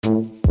Hi!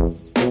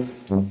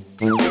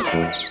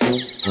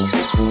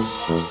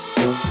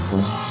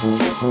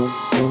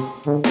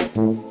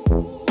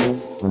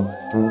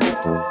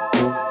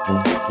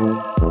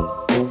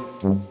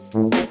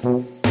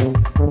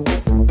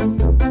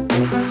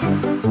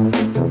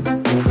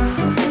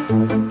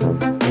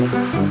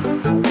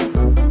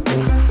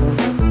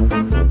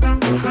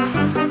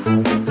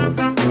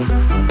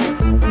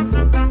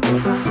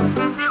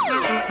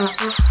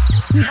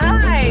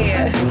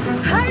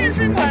 Hi,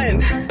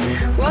 everyone!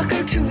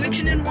 Welcome to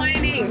Witchin' and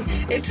Whining.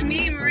 It's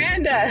me,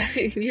 Miranda,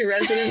 your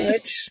resident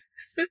witch.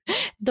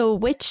 The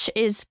witch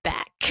is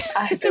back.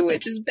 The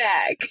witch is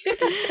back.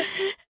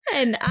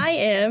 And I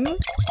am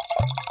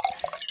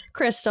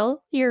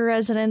Crystal, your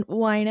resident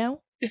wino.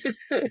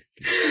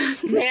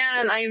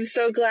 Man, I am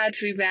so glad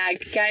to be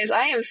back. Guys,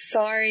 I am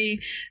sorry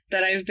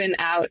that I've been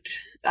out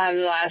the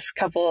last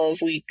couple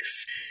of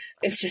weeks.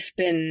 It's just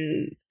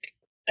been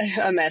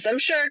a mess. I'm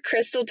sure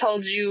Crystal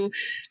told you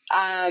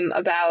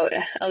about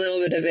a little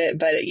bit of it,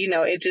 but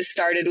it just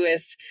started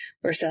with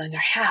we're selling our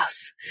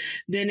house.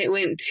 Then it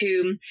went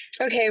to,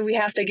 okay, we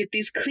have to get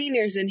these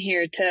cleaners in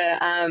here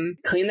to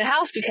clean the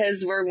house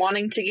because we're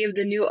wanting to give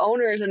the new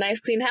owners a nice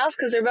clean house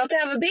because they're about to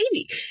have a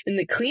baby. And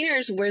the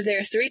cleaners were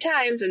there 3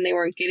 times and they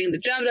weren't getting the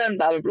job done,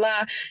 blah, blah,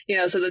 blah.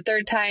 So the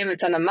 3rd time,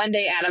 it's on a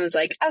Monday, Adam is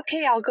like,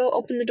 okay, I'll go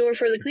open the door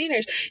for the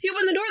cleaners. You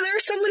open the door, there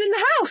was someone in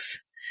the house.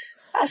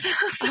 I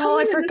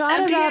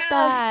forgot about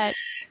that.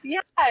 Yeah,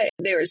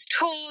 there was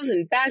tools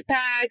and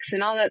backpacks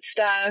and all that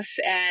stuff,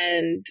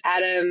 and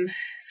Adam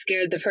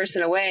scared the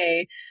person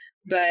away,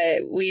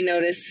 but we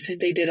noticed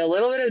they did a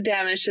little bit of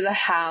damage to the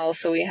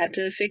house, so we had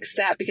to fix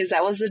that because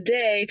that was the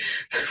day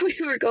we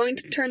were going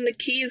to turn the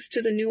keys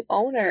to the new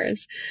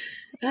owners.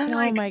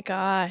 My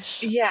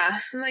gosh.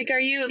 Yeah. I'm like, are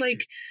you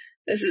like...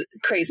 This is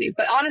crazy.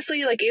 But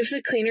honestly, like, if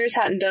the cleaners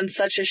hadn't done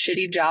such a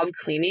shitty job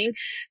cleaning,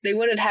 they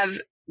wouldn't have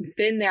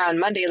been there on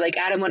Monday. Like,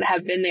 Adam wouldn't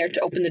have been there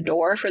to open the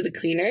door for the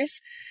cleaners.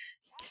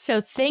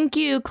 So thank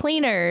you,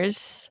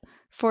 cleaners,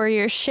 for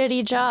your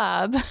shitty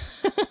job.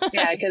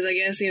 Yeah, because I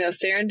guess,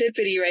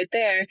 serendipity right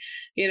there,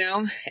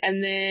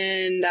 and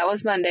then that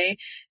was Monday.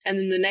 And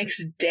then the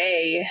next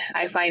day,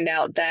 I find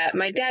out that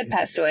my dad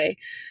passed away.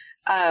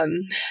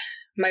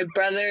 My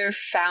brother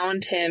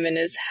found him in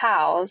his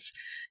house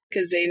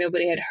because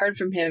nobody had heard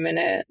from him in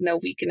a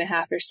week and a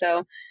half or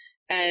so.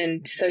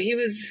 And so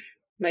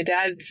my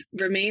dad's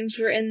remains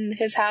were in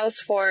his house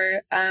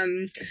for, at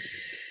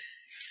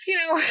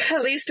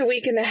least a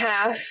week and a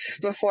half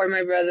before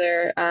my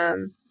brother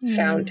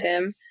found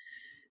him.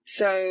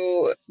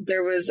 So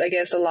there was, I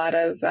guess, a lot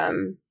of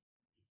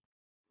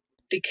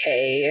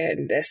decay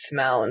and the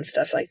smell and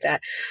stuff like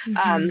that.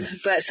 Mm-hmm.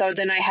 But so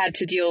then I had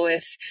to deal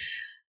with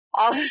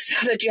all the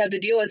stuff that you have to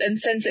deal with. And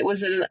since it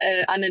was an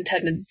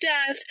unintended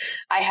death,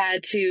 I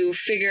had to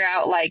figure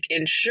out like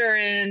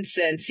insurance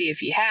and see if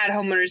he had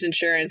homeowner's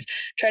insurance,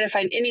 try to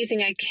find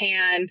anything I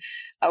can,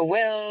 a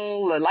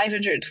will, a life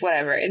insurance,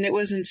 whatever. And it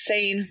was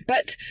insane.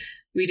 But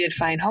we did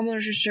find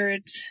homeowner's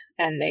insurance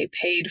and they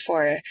paid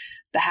for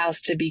the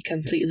house to be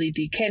completely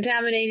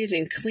decontaminated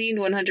and cleaned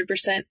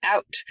 100%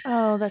 out.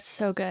 Oh, that's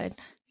so good.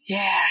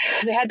 Yeah,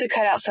 they had to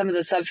cut out some of the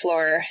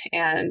subfloor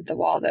and the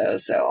wall, though,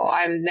 so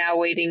I'm now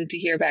waiting to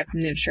hear back from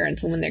the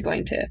insurance on when they're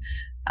going to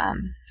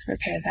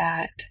repair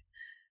that.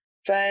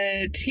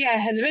 But,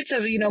 yeah, in the midst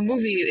of,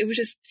 moving, it was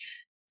just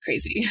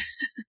crazy.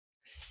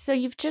 So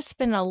you've just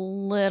been a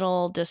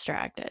little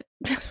distracted.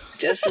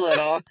 Just a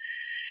little.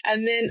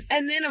 And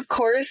then of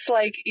course,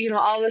 like,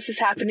 all this is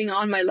happening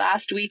on my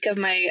last week of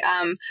my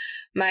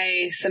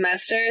my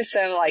semester.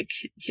 So, like,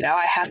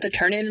 I have to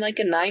turn in like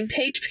a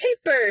 9-page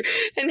paper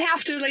and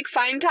have to like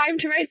find time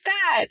to write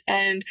that.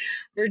 And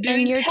we're doing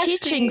and you're testing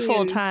teaching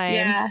full time.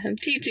 Yeah, I'm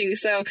teaching.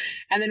 So,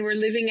 and then we're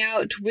living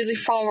out really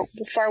far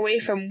away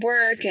from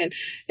work. And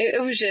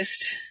it was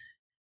just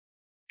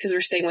because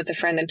we're staying with a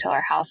friend until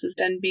our house is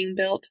done being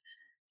built.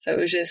 So it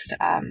was just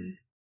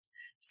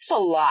a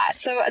lot.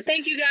 So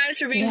thank you guys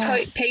for being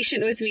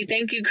patient with me.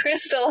 Thank you,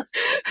 Crystal,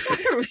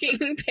 for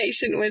being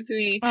patient with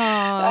me. Oh,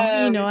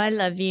 I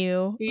love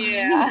you.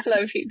 Yeah, I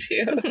love you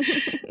too.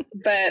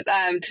 But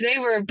today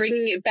we're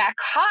bringing it back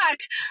hot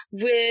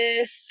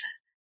with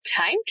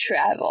time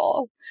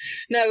travel.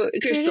 Now,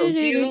 Crystal,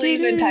 do you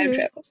believe in time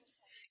travel?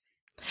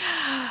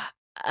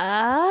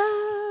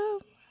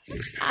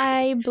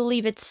 I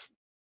believe it's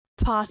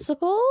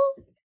possible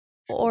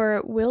or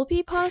it will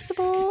be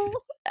possible.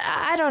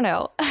 I don't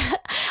know.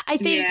 I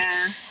think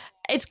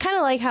it's kind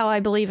of like how I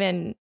believe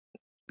in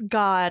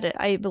God.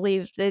 I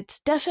believe it's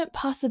definite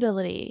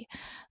possibility.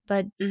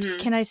 But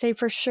can I say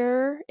for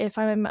sure if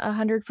I'm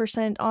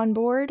 100% on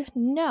board?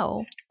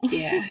 No.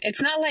 Yeah.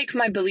 It's not like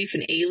my belief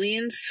in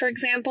aliens, for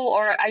example,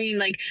 or I mean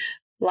like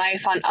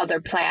life on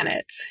other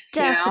planets.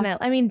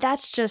 Definitely. I mean,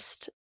 that's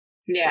just...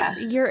 Yeah.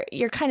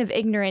 You're kind of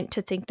ignorant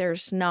to think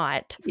there's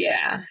not.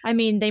 Yeah. I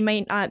mean, they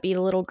might not be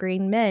little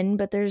green men,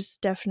 but there's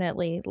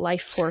definitely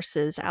life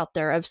forces out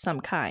there of some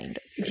kind,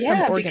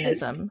 some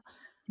organism.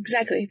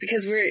 Exactly,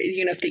 because we're,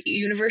 if the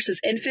universe is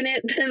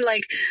infinite, then,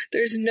 like,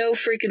 there's no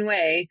freaking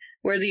way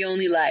we're the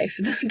only life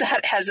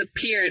that has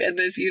appeared in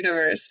this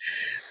universe.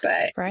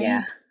 But, right?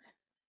 Yeah.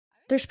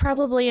 There's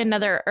probably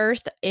another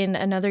Earth in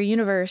another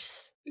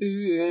universe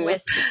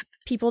with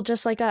people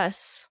just like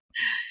us.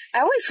 I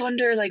always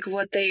wonder, like,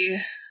 what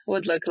they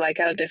would look like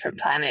on a different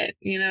planet,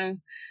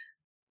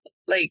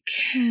 Like,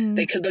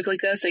 they could look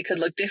like us, they could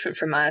look different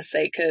from us,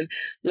 they could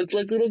look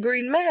like little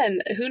green men.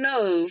 Who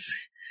knows?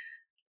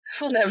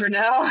 We'll never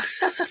know.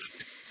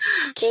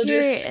 We'll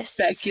just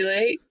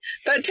speculate.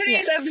 But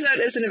today's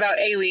episode isn't about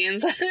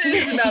aliens.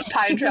 It's about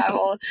time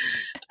travel.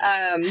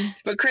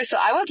 But Crystal,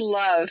 I would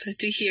love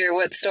to hear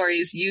what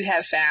stories you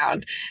have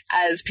found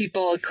as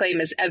people claim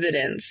as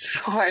evidence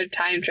for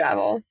time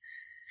travel.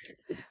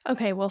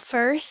 Okay, well,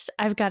 first,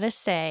 I've got to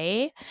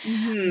say,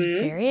 I'm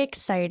very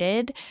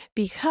excited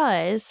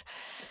because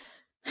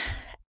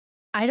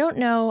I don't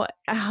know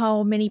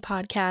how many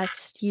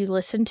podcasts you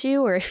listen to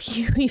or if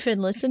you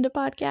even listen to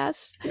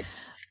podcasts.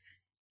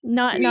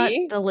 Not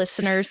the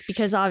listeners,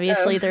 because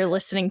obviously they're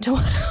listening to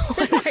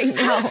one right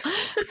now.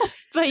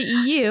 But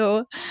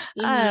you,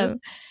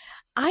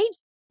 I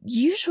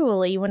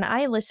usually, when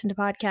I listen to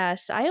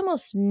podcasts, I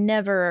almost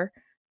never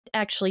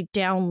actually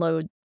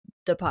download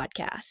the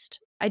podcast.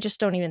 I just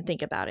don't even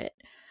think about it.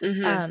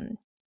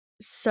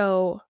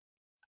 So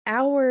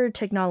our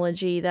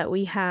technology that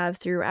we have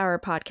through our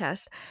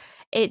podcast,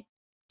 it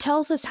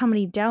tells us how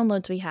many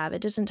downloads we have.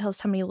 It doesn't tell us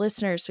how many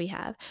listeners we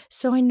have.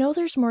 So I know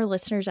there's more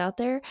listeners out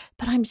there,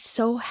 but I'm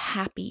so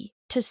happy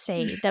to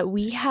say that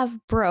we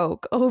have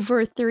broke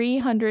over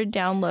 300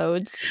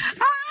 downloads,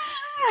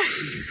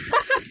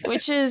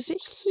 which is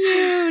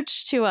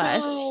huge to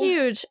us.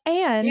 Huge.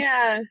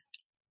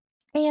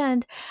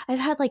 And I've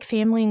had like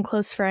family and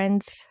close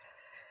friends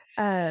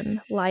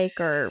like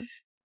or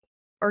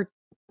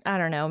I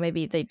don't know,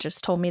 maybe they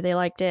just told me they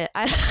liked it.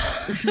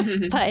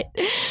 But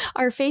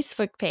our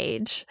Facebook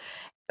page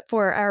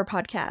for our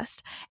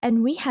podcast,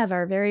 and we have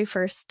our very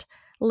first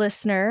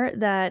listener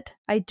that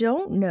I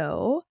don't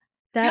know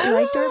that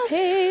liked our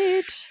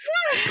page.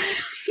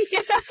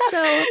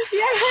 So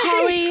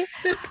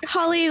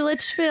Holly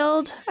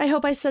Litchfield, I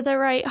hope I said that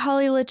right.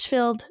 Holly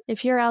Litchfield,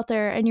 if you're out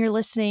there and you're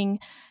listening,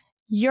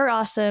 you're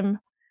awesome.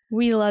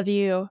 We love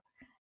you.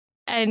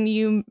 And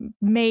you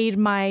made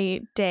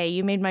my day.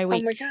 You made my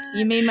week. Oh my God.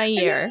 You made my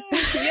year.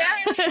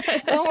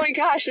 Yes. Oh my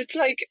gosh. It's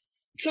like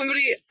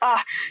somebody,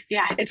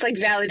 it's like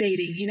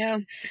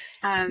validating,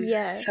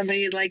 Yes.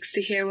 Somebody likes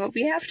to hear what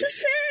we have to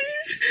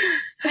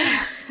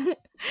say.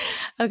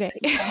 Okay.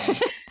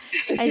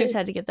 I just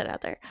had to get that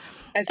out there.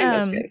 I think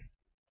that's good.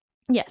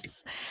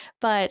 Yes.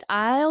 But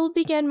I'll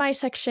begin my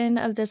section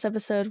of this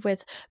episode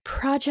with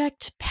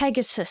Project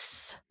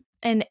Pegasus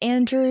and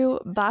Andrew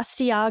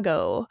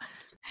Basiago.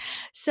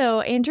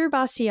 So Andrew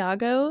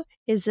Basiago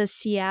is a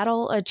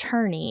Seattle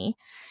attorney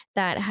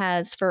that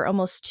has, for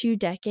almost 2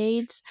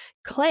 decades,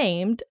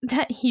 claimed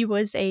that he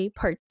was a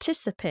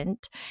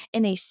participant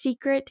in a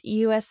secret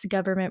U.S.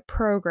 government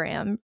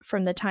program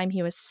from the time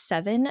he was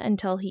 7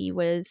 until he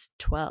was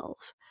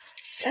 12.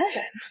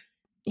 7?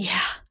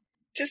 Yeah.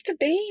 Just a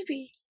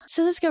baby.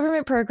 So this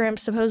government program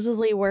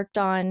supposedly worked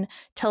on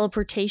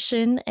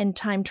teleportation and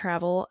time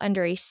travel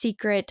under a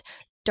secret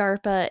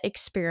DARPA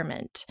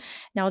experiment.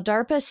 Now,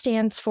 DARPA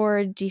stands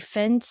for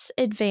Defense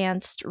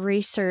Advanced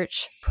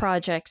Research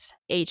Projects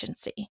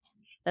Agency.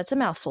 That's a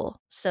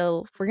mouthful,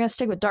 so we're going to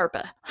stick with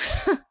DARPA.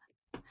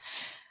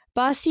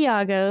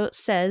 Basiago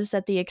says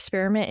that the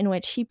experiment in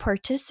which he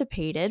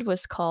participated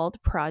was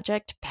called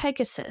Project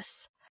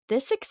Pegasus.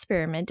 This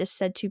experiment is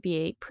said to be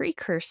a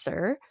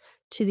precursor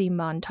to the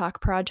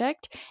Montauk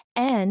Project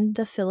and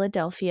the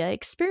Philadelphia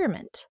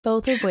experiment,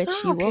 both of which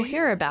you will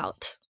hear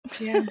about.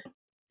 Yeah.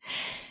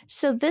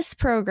 So this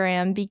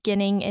program,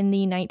 beginning in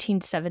the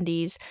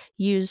 1970s,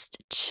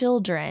 used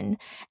children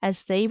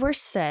as they were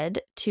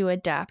said to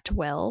adapt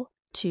well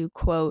to,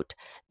 quote,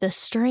 the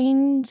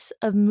strains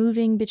of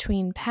moving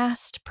between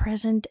past,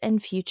 present,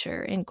 and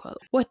future, end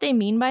quote. What they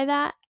mean by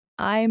that,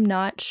 I'm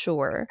not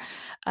sure.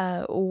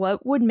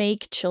 What would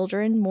make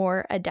children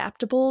more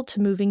adaptable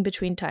to moving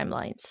between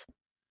timelines?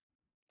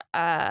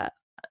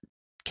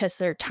 Because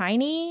they're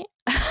tiny?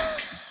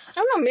 I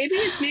don't know,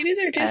 maybe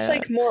they're just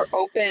like more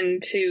open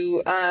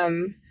to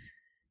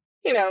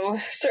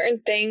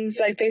certain things.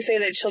 Like they say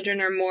that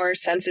children are more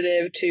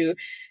sensitive to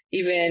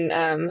even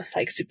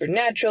like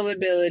supernatural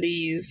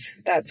abilities,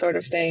 that sort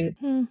of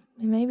thing.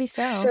 Maybe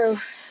so. So,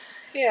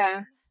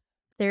 yeah.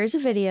 There's a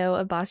video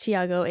of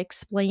Basiago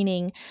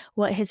explaining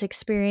what his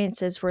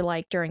experiences were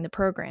like during the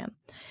program.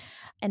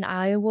 And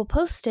I will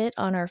post it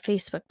on our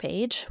Facebook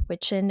page,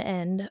 Witchin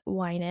and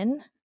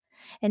Winen.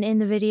 And in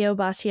the video,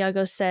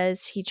 Basiago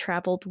says he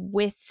traveled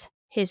with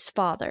his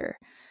father.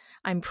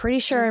 I'm pretty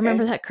sure I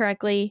remember that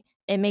correctly.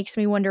 It makes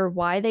me wonder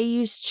why they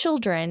used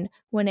children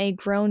when a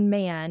grown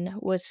man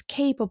was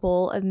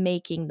capable of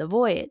making the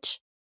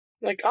voyage.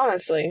 Like,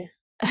 honestly.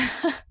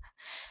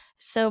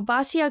 So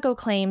Basiago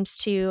claims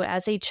to,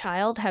 as a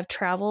child, have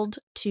traveled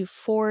to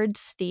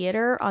Ford's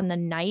Theater on the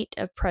night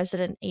of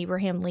President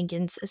Abraham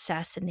Lincoln's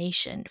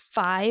assassination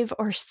 5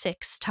 or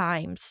 6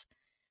 times.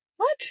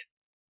 What?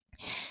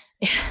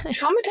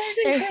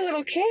 Traumatizing for a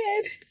little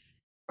kid.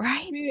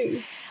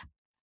 Right?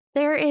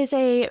 There is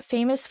a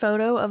famous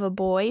photo of a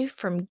boy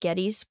from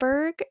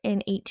Gettysburg in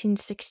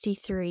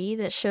 1863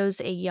 that shows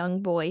a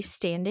young boy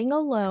standing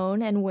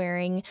alone and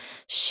wearing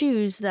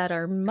shoes that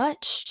are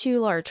much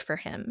too large for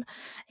him.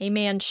 A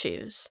man's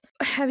shoes.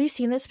 Have you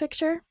seen this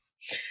picture?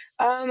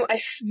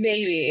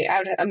 Maybe.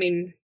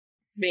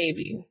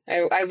 Maybe.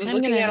 I was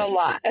looking at a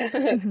lot.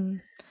 Mm-hmm.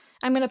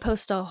 I'm going to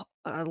post a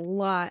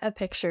lot of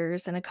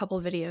pictures and a couple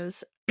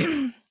videos.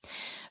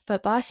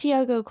 But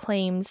Basiago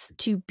claims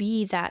to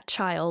be that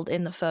child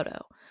in the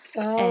photo.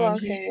 Oh, and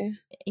okay.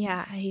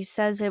 He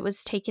says it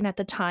was taken at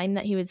the time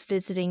that he was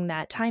visiting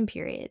that time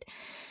period.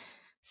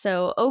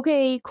 So,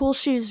 okay, cool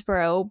shoes,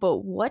 bro, but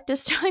what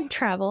does time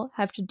travel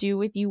have to do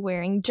with you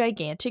wearing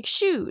gigantic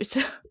shoes?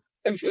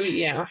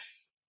 Yeah.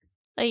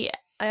 I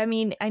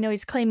mean, I know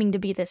he's claiming to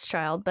be this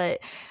child, but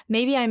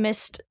maybe I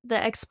missed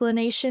the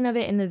explanation of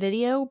it in the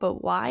video,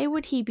 but why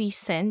would he be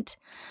sent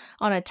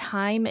on a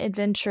time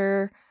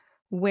adventure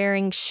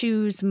wearing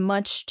shoes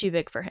much too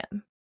big for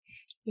him?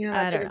 Yeah,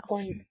 that's a good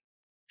point.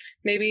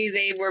 Maybe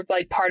they were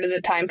like part of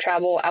the time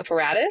travel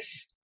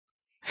apparatus.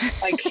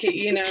 Like,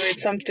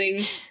 it's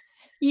something.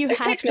 You have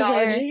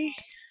technology.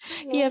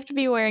 You have to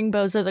be wearing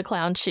Bozo the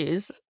Clown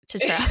shoes to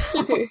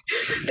travel.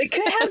 They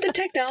could have the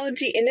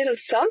technology in it of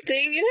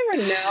something. You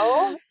never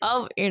know.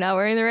 Oh, you're not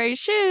wearing the right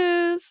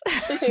shoes.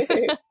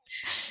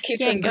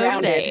 Keeps them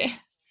grounded.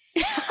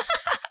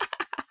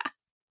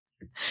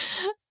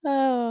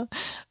 Oh,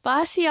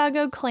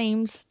 Basiago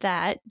claims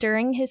that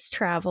during his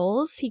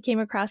travels, he came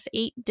across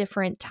 8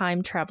 different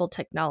time travel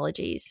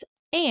technologies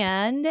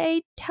and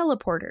a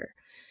teleporter.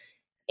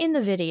 In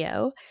the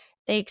video,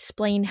 they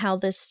explain how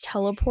this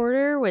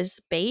teleporter was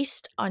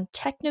based on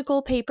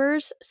technical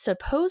papers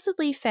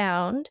supposedly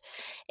found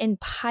in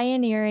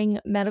pioneering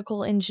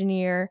medical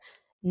engineer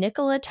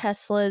Nikola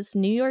Tesla's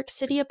New York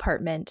City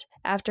apartment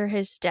after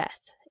his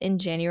death in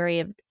January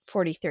of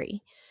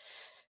 1943.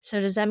 So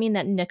does that mean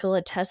that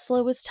Nikola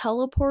Tesla was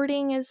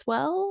teleporting as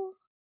well?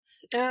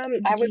 I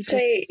would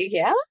say,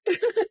 yeah.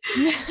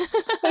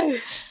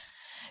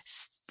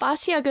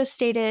 Basiago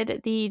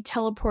stated the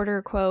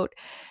teleporter, quote,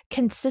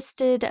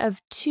 consisted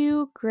of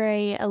 2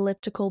 gray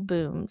elliptical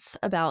booms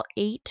about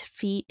 8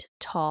 feet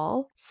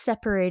tall,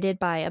 separated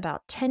by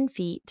about 10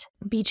 feet,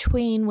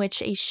 between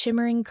which a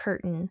shimmering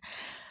curtain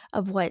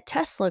of what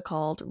Tesla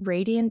called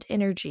radiant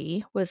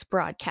energy was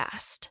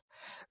broadcast.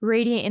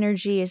 Radiant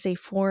energy is a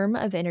form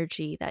of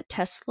energy that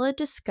Tesla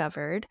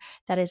discovered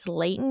that is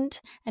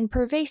latent and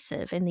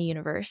pervasive in the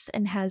universe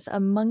and has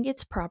among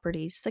its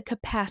properties the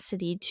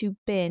capacity to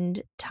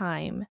bend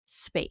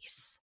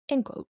time-space.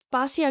 End quote.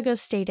 Basiago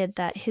stated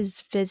that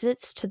his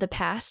visits to the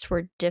past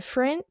were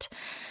different,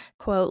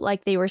 quote,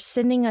 like they were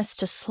sending us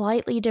to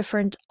slightly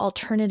different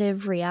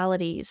alternative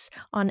realities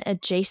on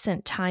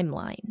adjacent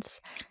timelines.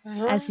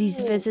 Oh. As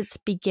these visits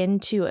began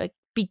to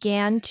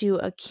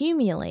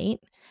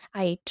accumulate,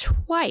 I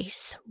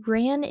twice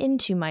ran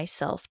into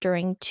myself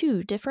during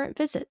 2 different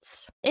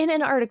visits. In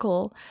an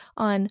article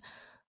on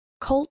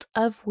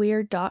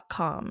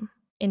cultofweird.com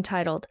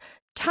entitled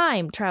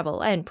Time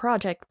Travel and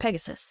Project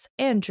Pegasus,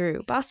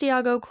 Andrew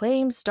Basiago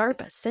claims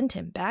DARPA sent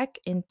him back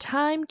in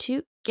time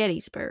to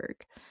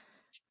Gettysburg.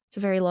 It's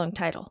a very long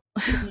title.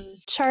 Mm-hmm.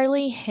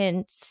 Charlie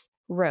Hintz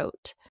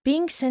wrote,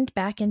 being sent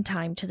back in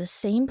time to the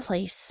same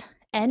place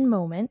and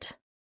moment,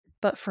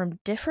 but from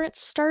different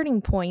starting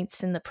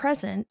points in the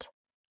present,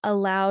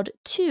 allowed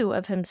 2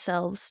 of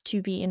himself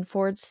to be in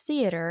Ford's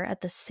Theater at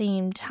the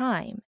same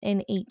time in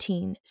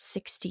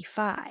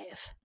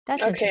 1865.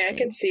 That's okay. I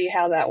can see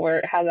how that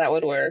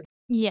would work.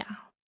 Yeah,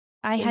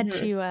 I had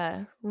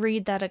to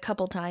read that a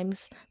couple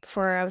times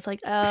before I was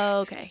like, oh,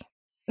 okay.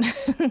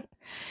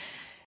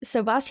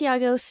 So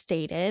Basiago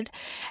stated,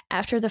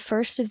 after the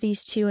first of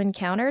these 2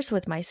 encounters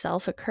with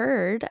myself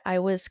occurred, I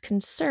was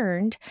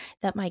concerned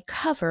that my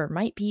cover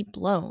might be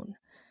blown.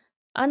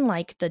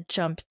 Unlike the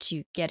jump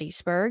to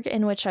Gettysburg,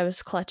 in which I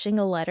was clutching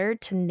a letter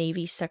to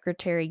Navy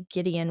Secretary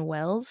Gideon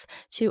Welles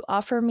to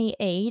offer me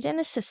aid and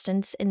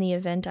assistance in the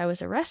event I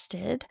was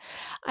arrested,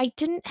 I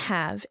didn't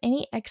have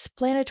any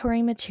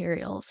explanatory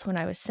materials when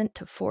I was sent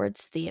to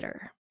Ford's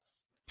Theater.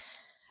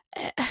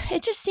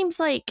 It just seems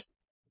like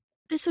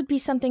this would be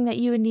something that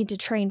you would need to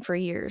train for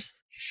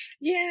years.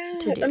 Yeah,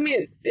 I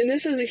mean, and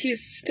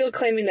he's still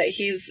claiming that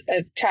he's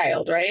a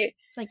child, right?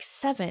 Like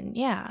 7,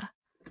 yeah.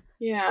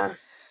 Yeah.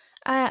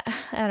 I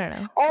don't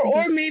know.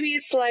 Or maybe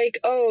it's like,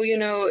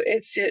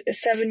 it's a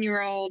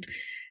 7-year-old,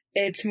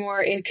 it's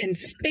more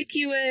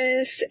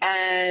inconspicuous,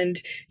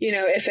 and,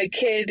 if a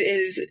kid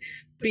is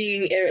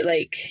being,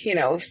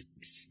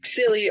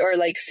 silly or,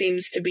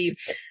 seems to be,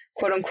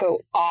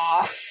 quote-unquote,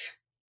 off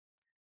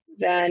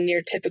than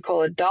your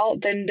typical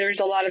adult, then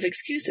there's a lot of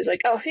excuses,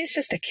 like, oh, he's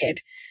just a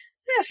kid.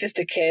 That's just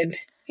a kid,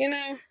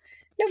 no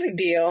big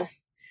deal.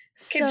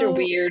 Kids are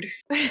weird.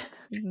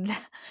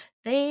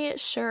 They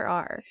sure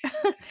are.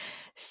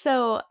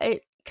 So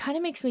it kind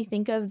of makes me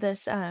think of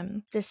this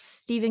this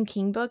Stephen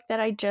King book that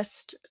I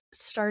just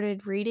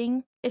started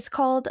reading. It's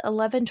called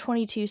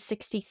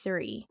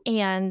 11/22/63,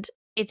 and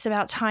it's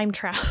about time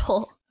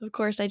travel. Of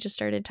course, I just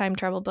started a time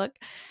travel book.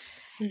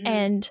 Mm-hmm.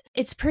 And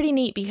it's pretty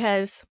neat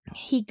because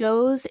he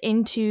goes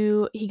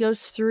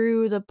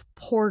through the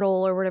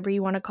portal, or whatever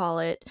you want to call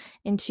it,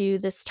 into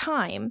this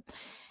time.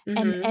 Mm-hmm.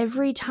 And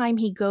every time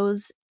he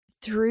goes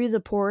through the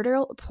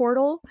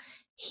portal,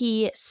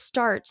 he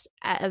starts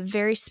at a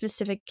very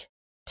specific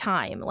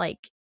time,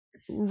 like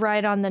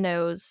right on the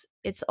nose.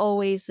 It's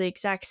always the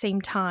exact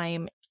same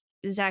time,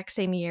 exact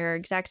same year,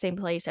 exact same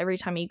place every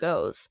time he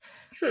goes.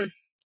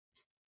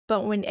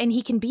 But and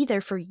he can be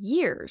there for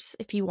years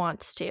if he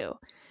wants to.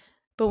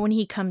 But when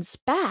he comes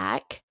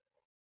back,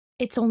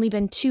 it's only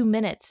been 2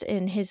 minutes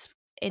in his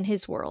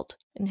world,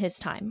 in his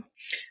time.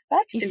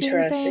 That's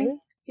interesting.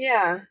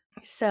 Yeah.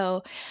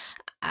 So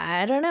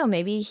I don't know.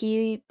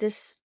 Maybe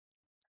this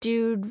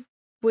dude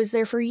was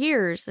there for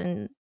years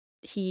and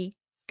he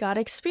got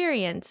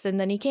experience, and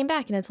then he came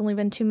back and it's only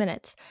been 2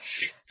 minutes.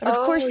 But of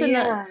course, so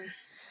I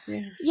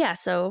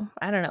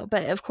don't know.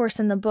 But of course,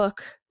 in the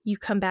book, you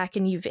come back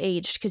and you've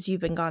aged because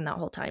you've been gone that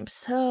whole time.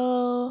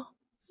 So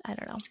I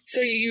don't know.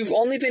 So you've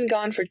only been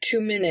gone for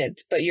 2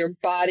 minutes, but your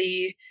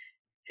body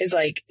is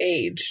like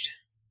aged.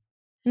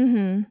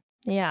 Mm-hmm.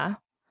 Yeah.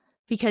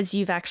 Because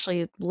you've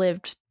actually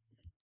lived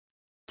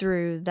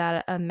through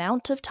that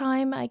amount of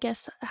time, I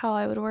guess, how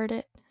I would word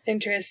it.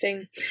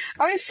 Interesting.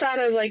 I always thought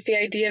of like the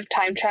idea of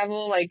time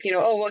travel, like,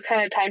 what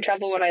kind of time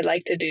travel would I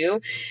like to do?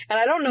 And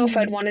I don't know if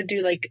I'd want to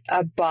do like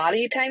a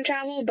body time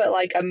travel, but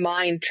like a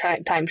mind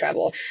time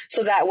travel.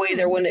 So that way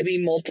there wouldn't be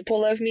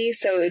multiple of me.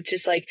 So it's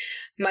just like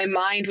my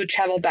mind would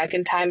travel back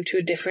in time to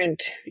a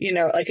different,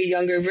 like a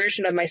younger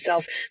version of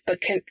myself, but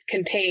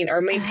contain or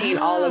maintain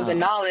all of the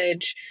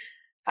knowledge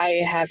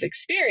I have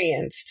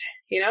experienced,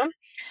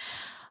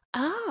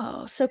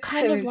 Oh, so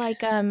kind of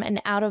like an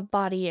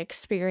out-of-body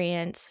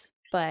experience,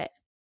 but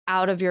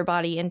out of your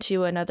body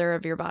into another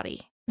of your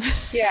body.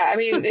 Yeah, I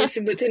mean, it's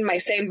within my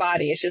same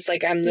body. It's just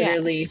like I'm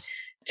literally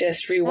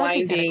just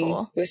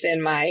rewinding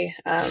within my...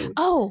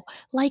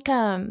 like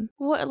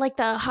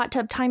the Hot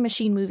Tub Time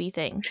Machine movie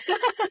thing.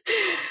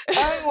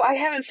 Oh, I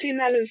haven't seen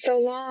that in so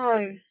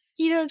long.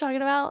 You know what I'm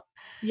talking about?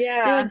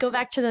 Yeah. They would go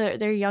back to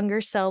their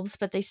younger selves,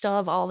 but they still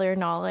have all their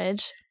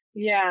knowledge.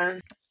 Yeah.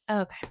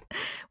 Okay.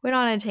 Went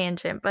on a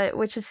tangent, but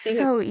which is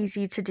so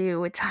easy to do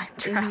with time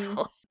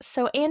travel.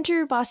 So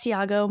Andrew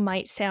Basiago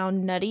might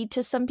sound nutty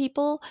to some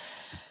people,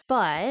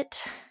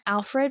 but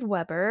Alfred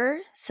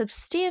Weber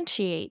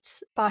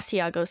substantiates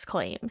Basiago's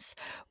claims.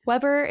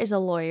 Weber is a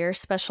lawyer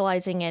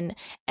specializing in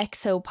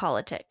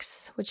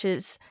exopolitics, which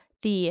is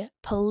the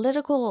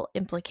political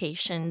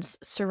implications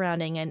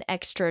surrounding an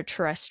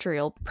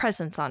extraterrestrial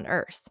presence on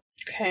Earth.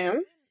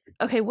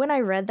 Okay, when I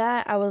read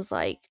that, I was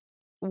like,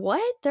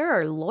 what? There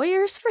are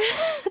lawyers for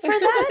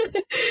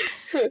that?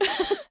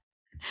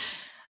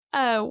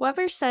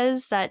 Weber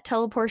says that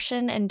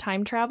teleportation and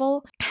time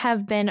travel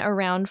have been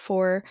around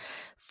for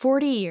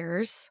 40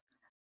 years.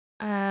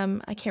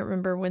 I can't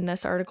remember when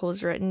this article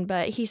was written,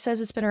 but he says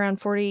it's been around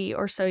 40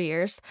 or so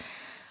years,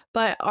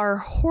 but are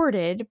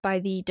hoarded by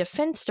the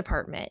Defense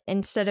Department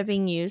instead of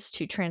being used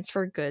to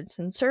transfer goods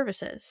and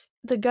services.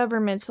 The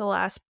government's the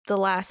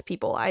last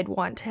people I'd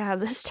want to have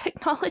this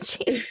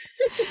technology.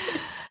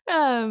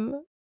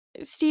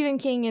 Stephen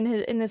King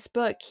in this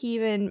book, he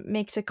even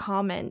makes a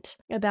comment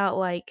about,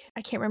 like,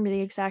 I can't remember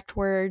the exact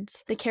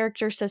words. The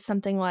character says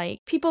something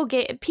like, people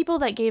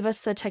that gave us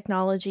the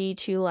technology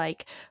to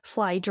like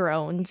fly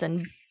drones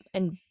and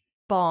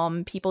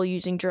bomb people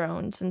using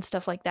drones and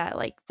stuff like that.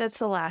 Like, that's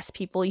the last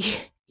people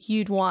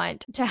you'd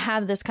want to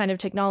have this kind of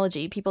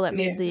technology. People that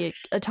made the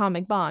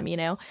atomic bomb,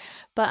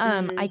 But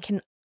I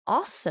can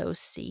also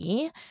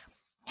see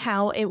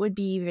how it would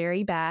be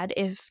very bad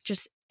if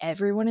just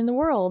everyone in the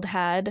world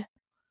had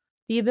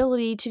the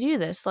ability to do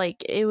this.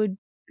 Like,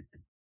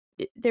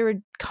 there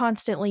would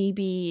constantly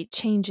be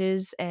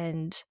changes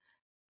and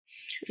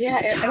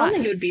I don't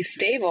think it would be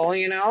stable,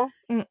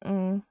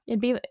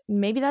 It'd be,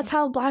 maybe that's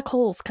how black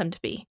holes come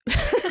to be.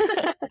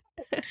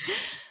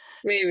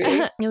 Maybe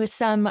it was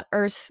some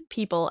Earth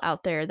people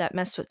out there that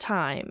messed with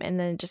time, and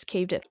then it just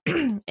caved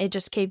in. It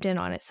just caved in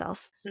on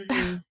itself.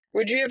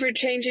 Would you ever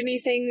change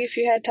anything if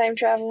you had time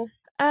travel?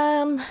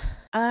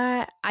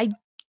 I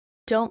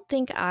don't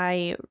think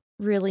I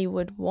really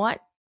would want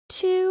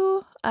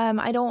to.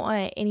 I don't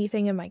want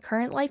anything in my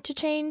current life to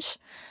change,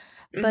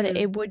 but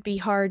it would be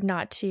hard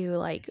not to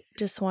like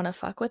just want to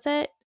fuck with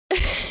it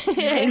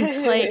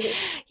and play,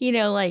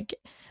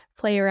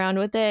 play around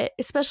with it,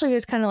 especially if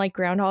it's kind of like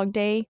Groundhog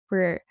Day,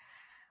 or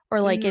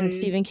like in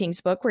Stephen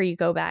King's book where you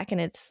go back and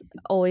it's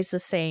always the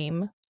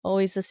same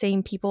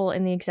people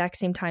in the exact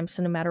same time.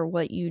 So no matter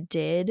what you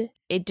did,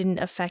 it didn't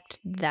affect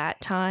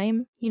that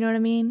time. You know what I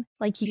mean?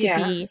 Like, you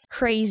could be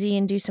crazy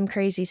and do some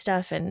crazy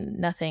stuff and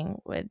nothing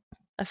would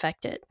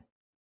affect it.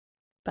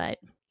 But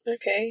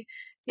okay.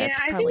 That's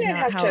probably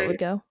not how it would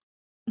go.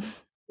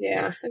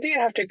 Yeah, I think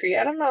I'd have to agree.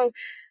 I don't know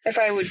if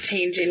I would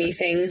change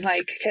anything,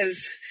 like,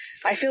 because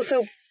I feel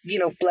so,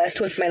 blessed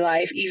with my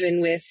life,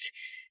 even with,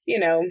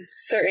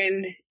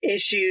 certain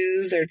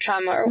issues or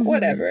trauma or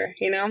whatever,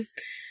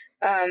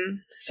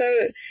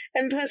 So,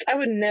 and plus, I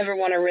would never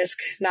want to risk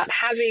not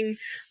having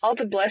all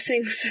the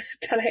blessings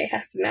that I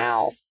have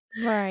now.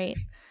 Right.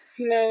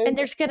 No. And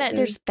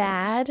there's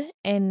bad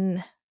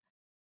in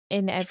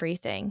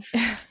everything.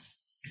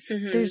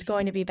 There's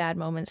going to be bad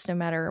moments no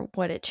matter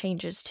what it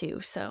changes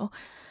to. So,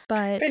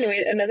 but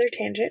anyway, another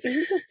tangent.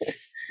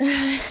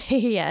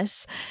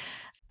 Yes.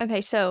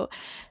 Okay, so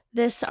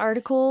this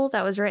article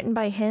that was written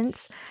by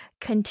Hintz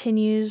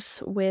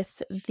continues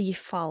with the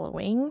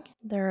following.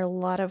 There are a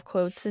lot of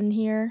quotes in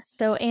here.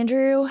 So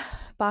Andrew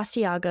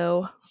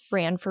Basiago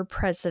ran for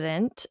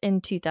president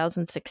in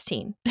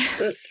 2016.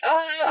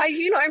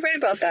 I read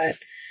about that.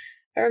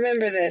 I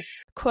remember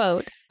this.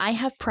 Quote, I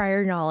have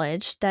prior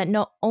knowledge that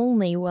not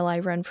only will I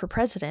run for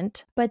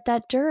president, but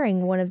that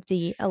during one of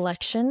the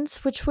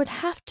elections, which would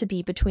have to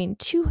be between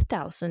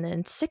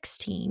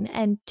 2016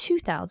 and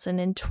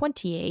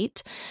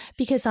 2028,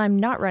 because I'm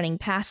not running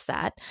past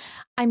that,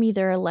 I'm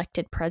either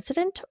elected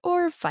president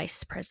or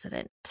vice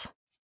president.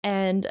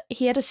 And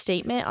he had a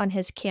statement on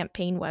his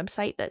campaign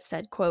website that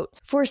said, quote,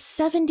 for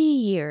 70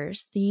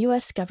 years, the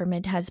U.S.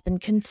 government has been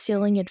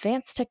concealing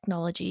advanced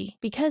technology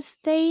because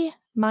they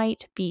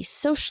might be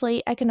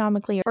socially,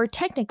 economically, or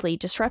technically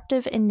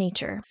disruptive in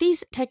nature.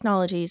 These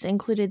technologies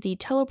included the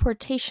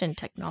teleportation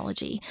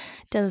technology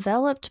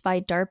developed by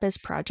DARPA's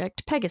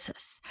Project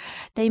Pegasus.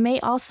 They may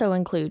also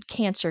include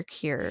cancer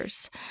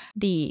cures.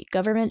 The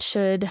government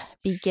should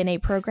begin a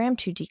program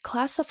to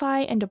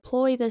declassify and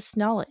deploy this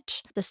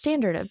knowledge. The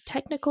standard of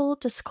technical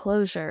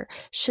disclosure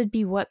should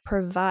be what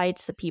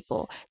provides the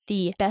people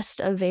the best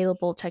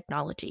available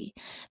technology.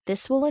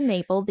 This will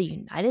enable the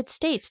United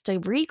States to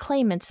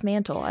reclaim its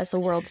mantle as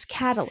the world's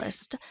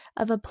catalyst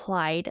of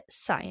applied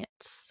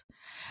science.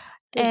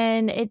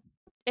 And it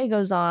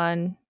goes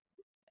on,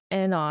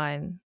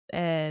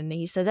 and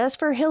he says, as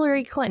for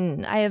Hillary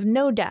Clinton, I have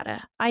no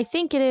data. I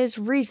think it is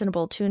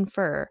reasonable to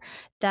infer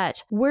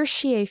that were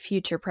she a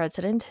future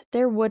president,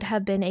 there would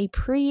have been a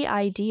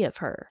pre-ID of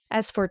her.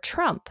 As for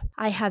Trump,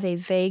 I have a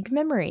vague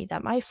memory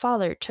that my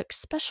father took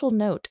special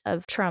note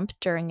of Trump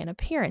during an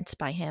appearance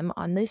by him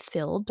on the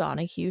Phil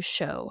Donahue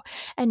show,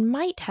 and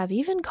might have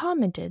even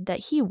commented that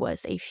he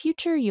was a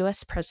future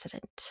U.S.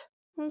 president.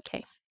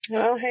 Okay.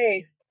 Well,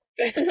 hey.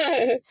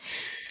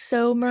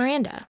 So,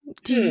 Miranda,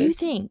 do you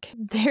think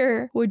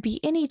there would be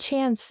any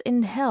chance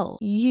in hell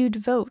you'd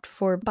vote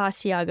for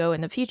Basiago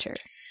in the future?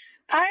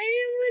 I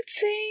would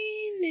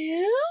say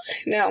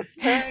no.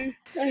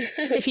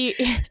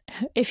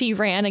 If he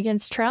ran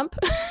against Trump?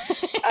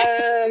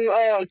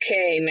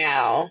 Okay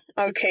now.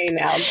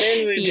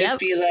 Then we'd just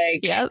be like,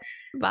 yep,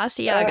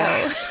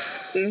 Basiago.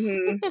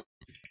 Mm-hmm.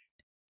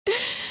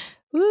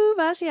 Woo,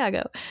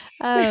 Basiago.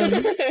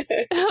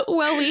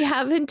 Well, we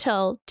have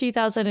until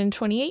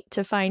 2028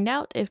 to find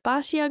out if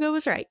Basiago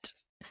was right.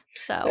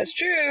 So that's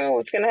true.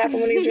 What's going to happen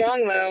when he's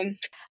wrong, though?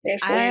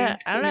 I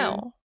don't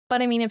know.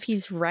 But I mean, if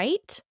he's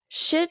right,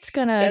 shit's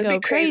going to go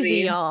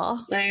crazy,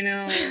 y'all. I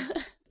know.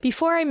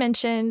 Before I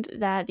mentioned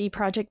that the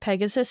Project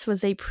Pegasus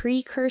was a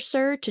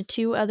precursor to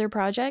two other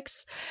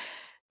projects,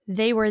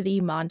 they were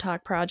the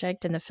Montauk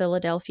Project and the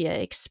Philadelphia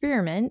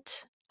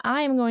Experiment,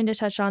 I'm going to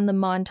touch on the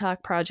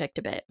Montauk Project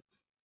a bit.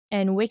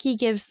 And Wiki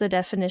gives the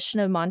definition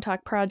of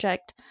Montauk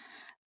Project.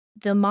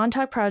 The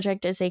Montauk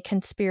Project is a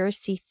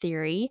conspiracy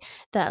theory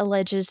that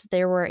alleges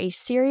there were a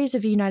series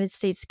of United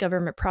States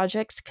government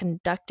projects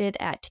conducted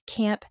at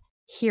Camp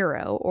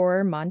Hero,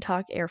 or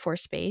Montauk Air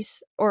Force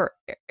Base, or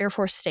Air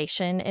Force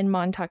Station in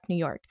Montauk, New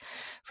York,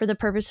 for the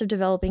purpose of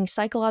developing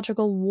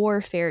psychological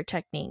warfare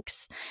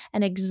techniques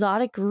and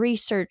exotic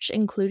research,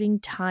 including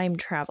time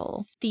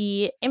travel.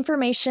 The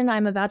information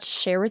I'm about to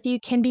share with you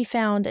can be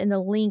found in the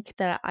link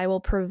that I will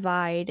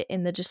provide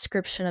in the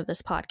description of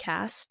this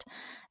podcast,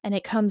 and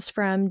it comes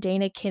from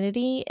Dana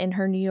Kennedy in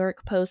her New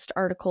York Post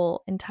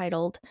article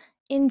entitled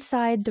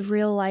Inside the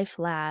Real Life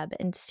Lab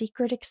and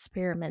Secret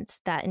Experiments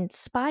That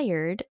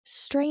Inspired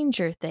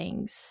Stranger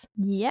Things.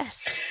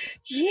 Yes.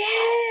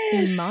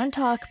 Yes! The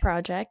Montauk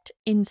Project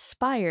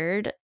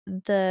inspired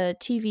the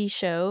TV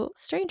show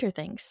Stranger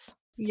Things.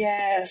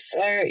 Yes,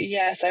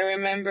 I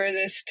remember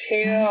this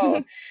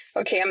too.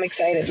 Okay, I'm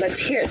excited. Let's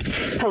hear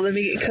it. Oh, let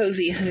me get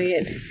cozy.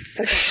 Okay.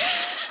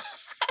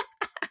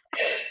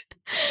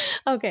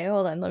 Okay,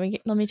 hold on. Let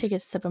me take a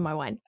sip of my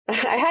wine.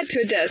 I had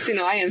to adjust.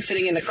 I am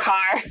sitting in a car.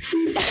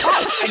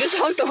 Oh, I just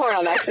honked the horn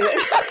on accident.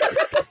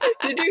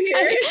 Did you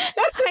hear it?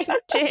 I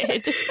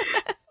did.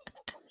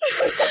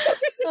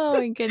 Oh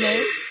my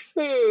goodness.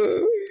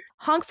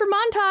 Honk for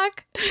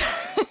Montauk.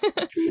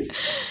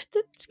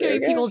 Scary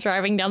people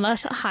driving down the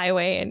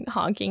highway and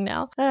honking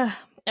now.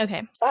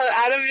 Okay.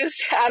 Adam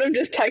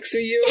just texted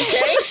me. You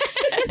okay?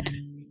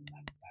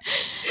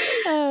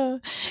 Oh,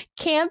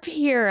 Camp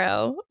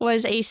Hero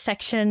was a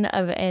section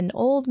of an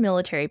old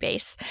military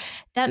base.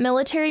 That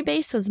military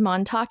base was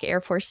Montauk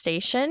Air Force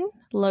Station,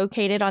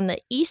 located on the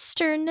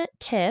eastern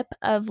tip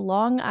of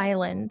Long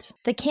Island.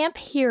 The Camp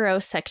Hero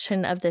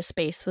section of this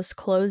base was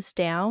closed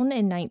down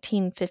in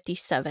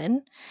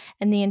 1957,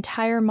 and the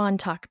entire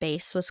Montauk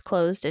base was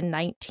closed in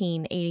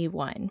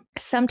 1981.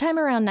 Sometime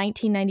around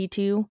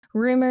 1992,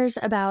 rumors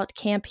about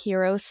Camp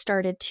Hero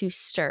started to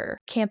stir.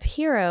 Camp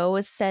Hero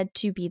was said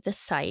to be the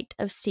site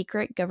of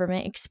secret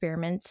government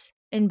experiments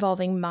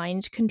involving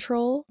mind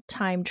control,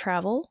 time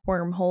travel,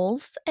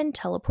 wormholes, and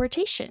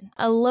teleportation.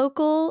 A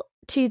local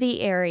to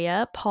the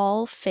area,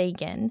 Paul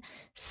Fagan,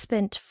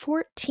 spent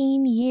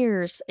 14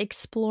 years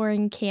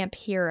exploring Camp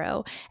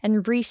Hero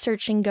and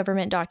researching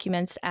government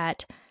documents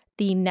at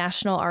the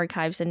National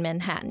Archives in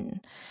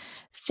Manhattan.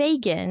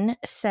 Fagan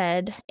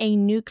said a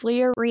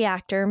nuclear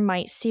reactor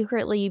might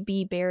secretly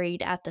be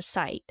buried at the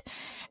site,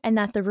 and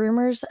that the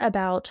rumors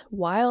about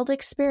wild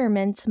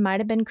experiments might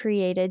have been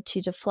created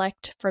to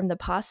deflect from the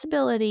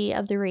possibility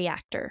of the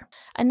reactor.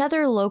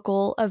 Another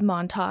local of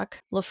Montauk,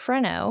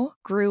 Lofreno,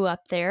 grew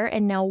up there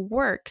and now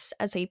works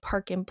as a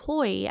park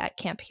employee at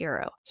Camp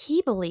Hero.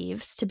 He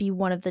believes to be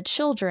one of the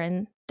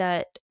children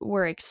that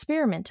were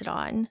experimented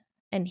on.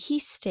 And he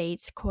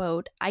states,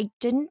 quote, "I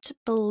didn't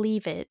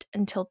believe it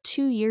until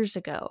 2 years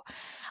ago.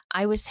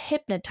 I was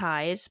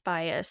hypnotized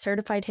by a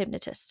certified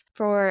hypnotist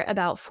for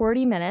about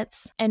 40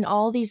 minutes, and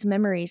all these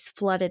memories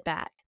flooded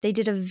back. They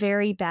did a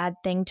very bad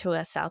thing to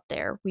us out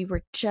there. We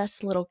were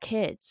just little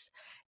kids.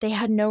 They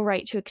had no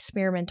right to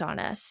experiment on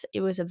us.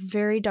 It was a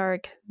very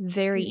dark,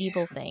 very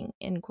evil thing,"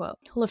 end quote.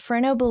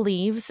 Lofreno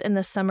believes in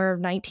the summer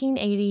of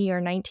 1980 or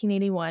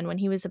 1981, when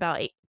he was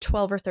about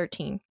 12 or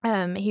 13,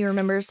 he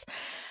remembers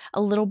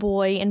a little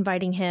boy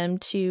inviting him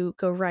to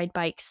go ride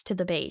bikes to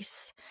the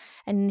base.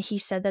 And he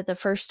said that the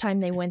first time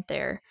they went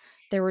there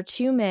were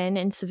two men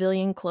in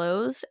civilian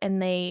clothes,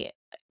 and they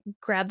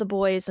grabbed the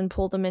boys and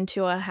pulled them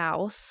into a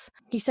house.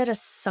 He said a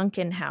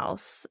sunken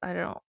house. I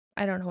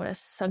don't know what a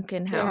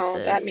sunken house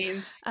is. That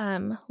means.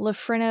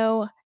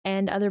 Lofreno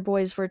and other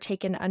boys were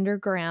taken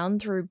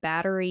underground through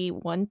Battery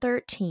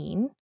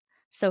 113.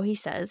 So he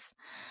says,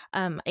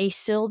 a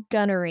sealed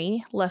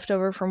gunnery left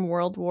over from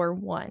World War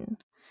I.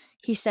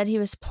 He said he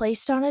was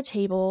placed on a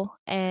table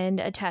and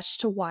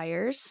attached to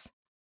wires,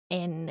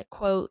 and,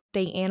 quote,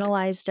 "they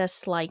analyzed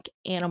us like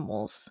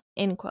animals,"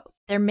 end quote.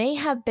 There may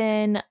have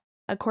been,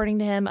 according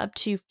to him, up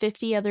to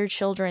 50 other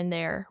children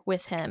there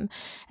with him,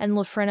 and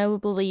Lofreno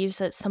believes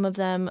that some of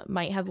them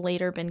might have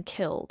later been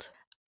killed.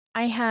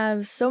 I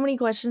have so many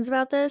questions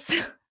about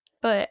this,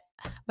 but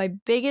my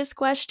biggest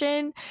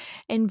question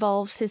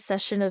involves his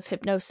session of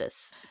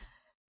hypnosis.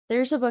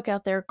 There's a book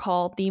out there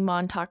called The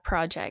Montauk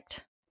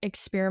Project: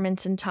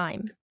 Experiments in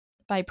Time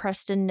by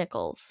Preston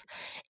Nichols.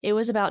 It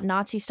was about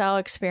Nazi-style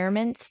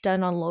experiments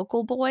done on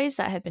local boys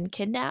that had been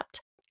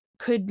kidnapped.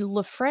 Could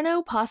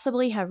Lofreno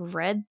possibly have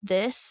read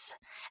this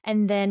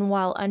and then,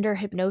 while under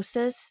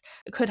hypnosis,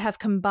 could have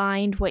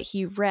combined what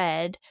he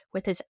read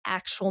with his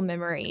actual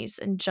memories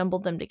and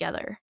jumbled them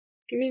together?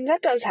 I mean,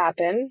 that does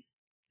happen.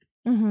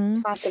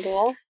 Mm-hmm.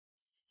 Possible.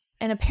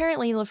 And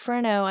apparently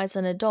Lofreno, as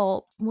an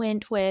adult,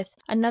 went with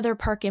another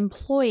park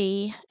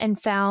employee and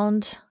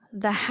found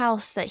the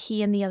house that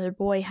he and the other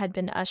boy had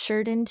been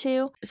ushered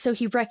into. So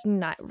he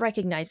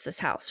recognized this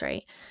house,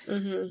 right?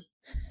 Mm-hmm.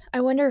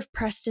 I wonder if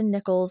Preston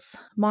Nichols'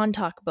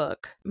 Montauk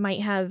book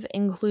might have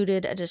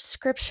included a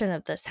description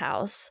of this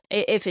house.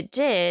 If it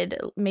did,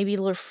 maybe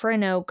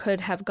Lofreno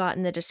could have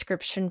gotten the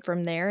description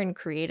from there and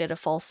created a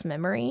false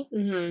memory.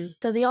 Mm-hmm.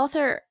 So the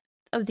author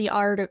of the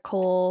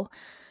article,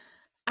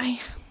 I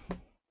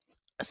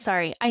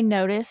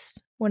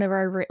noticed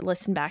whenever I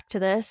listened back to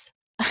this,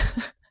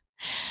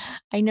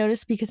 I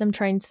noticed because I'm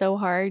trying so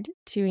hard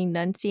to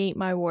enunciate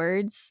my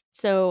words,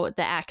 so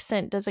the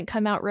accent doesn't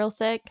come out real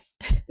thick.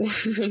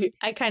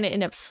 I kind of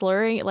end up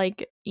slurring.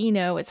 Like,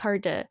 it's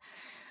hard to,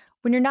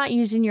 when you're not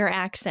using your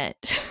accent,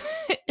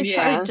 it's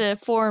hard to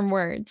form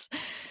words.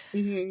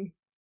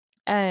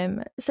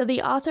 Mm-hmm. So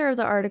the author of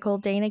the article,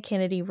 Dana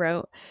Kennedy,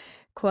 wrote,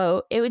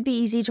 quote, "It would be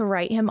easy to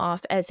write him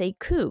off as a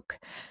kook,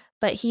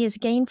 but he is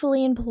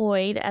gainfully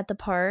employed at the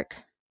park,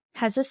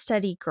 has a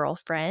steady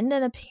girlfriend,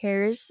 and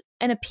appears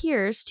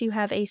to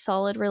have a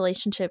solid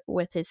relationship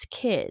with his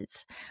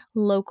kids.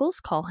 Locals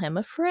call him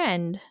a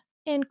friend,"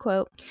 end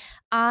quote.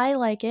 I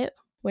like it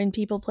when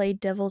people play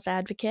devil's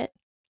advocate,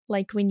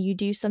 like when you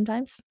do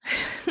sometimes.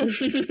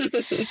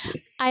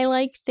 I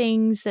like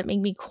things that make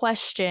me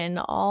question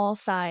all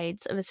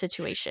sides of a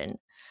situation.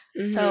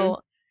 Mm-hmm.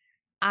 So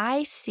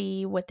I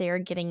see what they're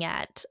getting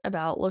at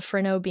about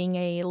Lofreno being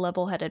a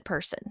level-headed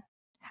person.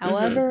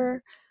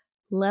 However,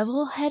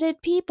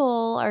 level-headed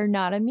people are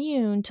not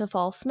immune to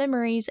false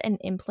memories and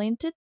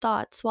implanted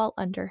thoughts while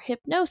under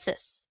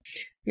hypnosis.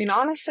 I mean,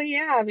 honestly,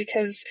 yeah,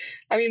 because,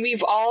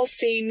 we've all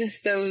seen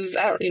those,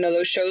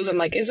 those shows. I'm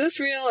like, is this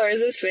real or is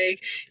this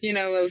fake?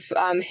 Of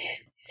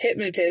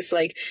hypnotists,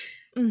 like,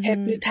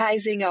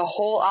 hypnotizing a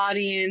whole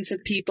audience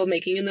of people,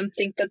 making them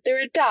think that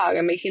they're a dog,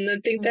 or making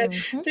them think that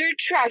they're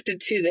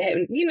attracted to the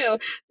hypnot,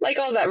 like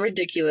all that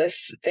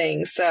ridiculous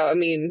thing. So, I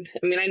mean,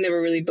 I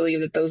never really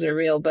believed that those are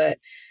real, but,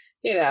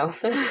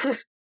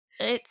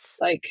 it's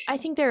like, I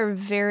think there are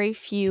very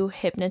few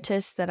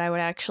hypnotists that I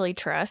would actually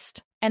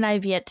trust, and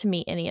I've yet to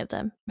meet any of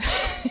them.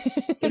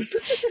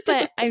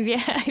 But I've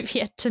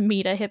yet to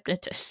meet a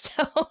hypnotist,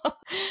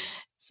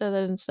 so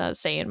that's not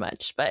saying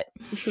much. But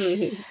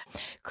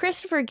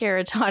Christopher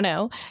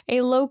Garetano, a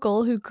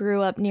local who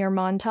grew up near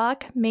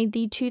Montauk, made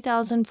the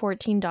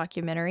 2014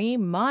 documentary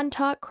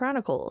Montauk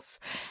Chronicles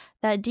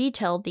that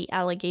detailed the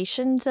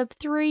allegations of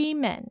three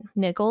men,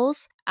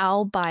 Nichols,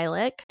 Al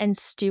Bielek, and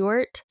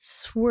Stuart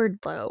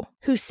Swerdlow,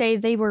 who say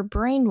they were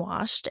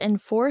brainwashed and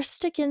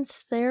forced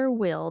against their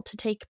will to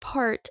take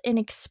part in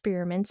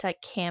experiments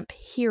at Camp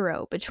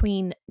Hero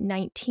between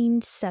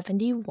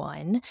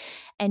 1971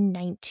 and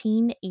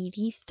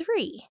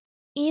 1983.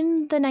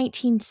 In the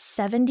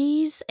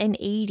 1970s and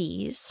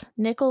 80s,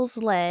 Nichols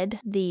led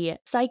the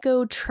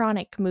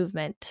psychotronic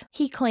movement.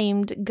 He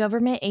claimed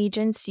government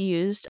agents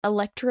used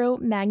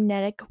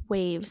electromagnetic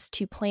waves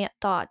to plant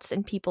thoughts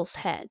in people's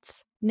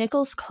heads.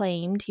 Nichols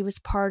claimed he was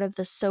part of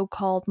the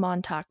so-called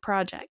Montauk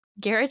Project.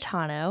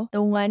 Garetano,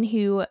 the one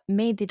who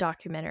made the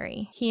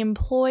documentary, he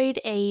employed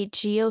a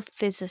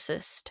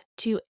geophysicist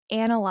to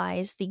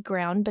analyze the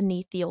ground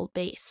beneath the old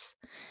base.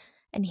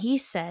 And he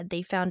said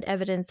they found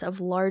evidence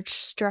of large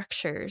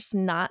structures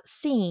not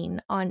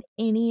seen on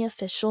any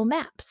official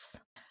maps.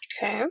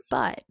 Okay.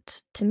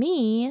 But to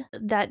me,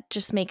 that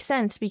just makes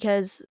sense,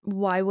 because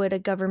why would a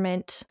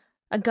government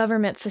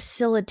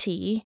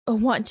facility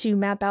want to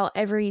map out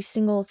every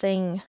single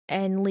thing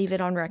and leave it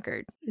on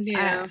record?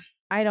 Yeah.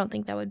 I don't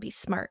think that would be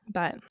smart.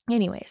 But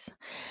anyways,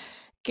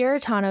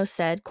 Garetano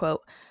said,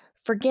 quote,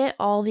 "Forget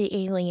all the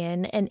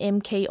alien and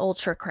MK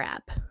Ultra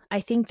crap. I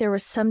think there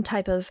was some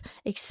type of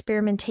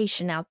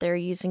experimentation out there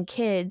using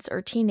kids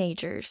or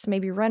teenagers,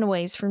 maybe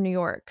runaways from New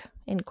York,"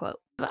 end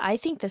quote. But I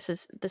think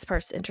this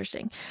part's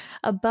interesting.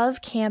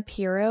 Above Camp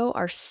Hero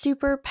are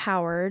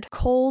super-powered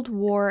Cold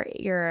War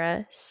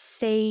era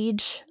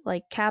SAGE,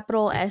 like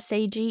capital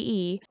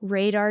SAGE,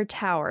 radar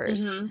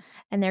towers.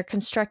 And they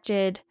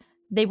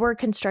were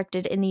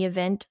constructed in the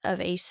event of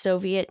a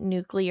Soviet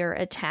nuclear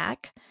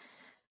attack.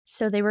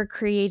 So they were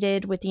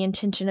created with the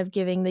intention of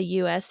giving the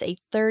U.S. a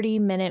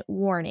 30-minute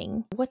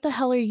warning. What the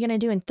hell are you going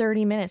to do in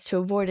 30 minutes to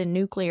avoid a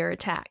nuclear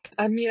attack?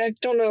 I mean, I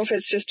don't know if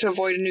it's just to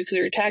avoid a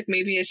nuclear attack.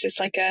 Maybe it's just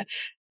like a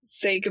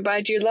say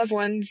goodbye to your loved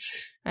ones.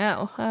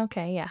 Oh,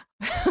 okay, yeah.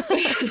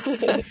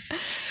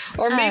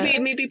 Or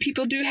maybe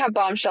people do have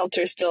bomb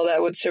shelters still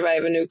that would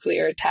survive a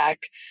nuclear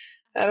attack.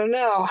 I don't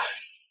know.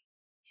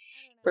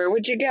 Where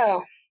would you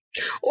go?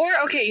 Or,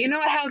 okay, you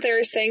know how they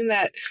were saying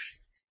that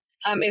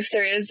if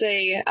there is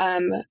a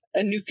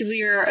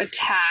nuclear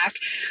attack,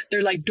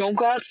 they're like, don't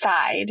go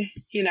outside,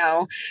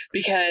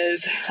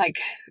 because like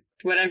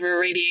whatever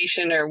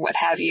radiation or what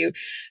have you,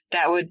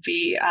 that would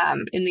be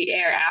in the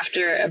air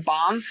after a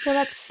bomb. Well,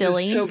 that's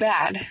silly. It's so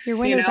bad. Your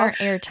windows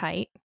aren't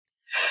airtight.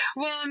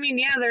 Well, I mean,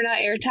 yeah, they're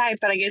not airtight,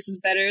 but I guess it's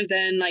better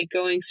than like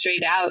going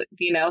straight out,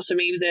 so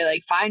maybe they're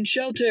like, find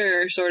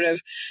shelter, sort of. I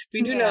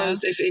mean, who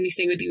knows if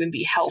anything would even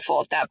be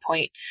helpful at that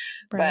point.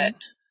 Right.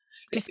 But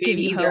just give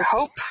you either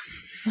hope.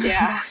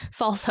 Yeah.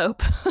 False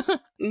hope.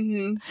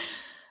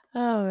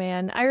 Oh,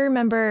 man. I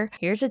remember,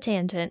 here's a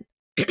tangent.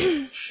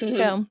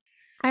 So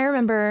I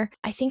remember,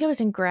 I think I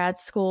was in grad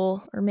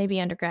school or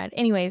maybe undergrad.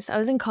 Anyways, I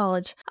was in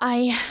college.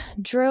 I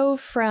drove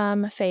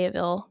from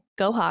Fayetteville,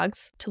 go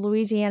Hogs, to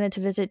Louisiana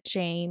to visit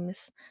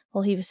James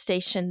while he was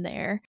stationed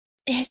there.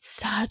 It's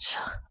such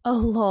a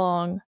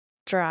long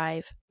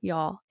drive,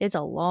 y'all. It's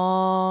a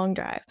long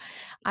drive.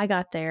 I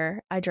got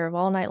there. I drove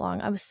all night long.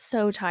 I was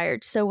so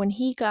tired. So when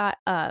he got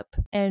up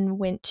and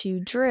went to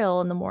drill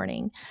in the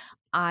morning,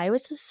 I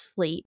was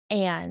asleep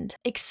and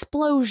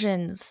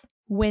explosions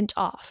went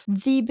off.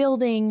 The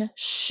building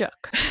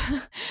shook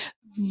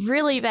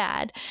really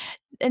bad.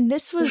 And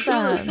this was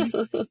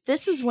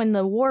when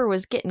the war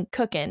was getting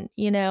cooking,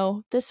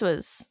 This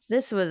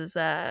was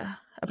a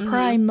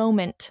prime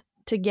moment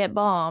to get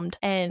bombed,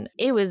 and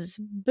it was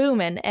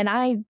booming, and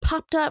I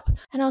popped up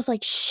and I was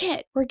like,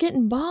 shit, we're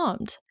getting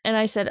bombed. And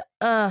I said,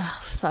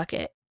 fuck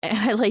it. And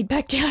I laid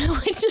back down and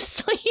went to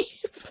sleep.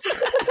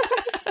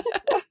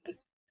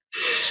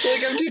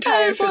 Like, I'm too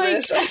tired for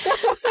this.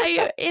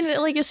 In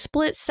like a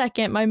split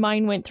second, my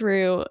mind went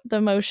through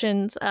the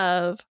motions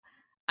of,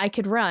 I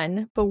could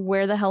run, but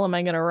where the hell am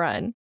I going to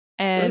run?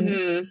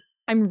 And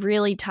I'm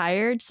really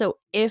tired. So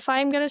if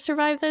I'm going to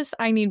survive this,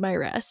 I need my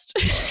rest.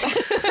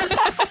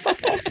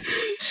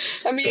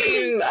 I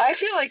mean, I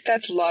feel like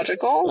that's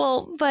logical.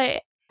 Well,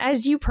 but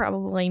as you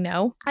probably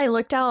know, I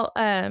looked out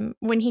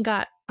when he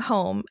got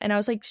home and I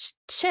was like,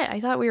 shit, I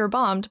thought we were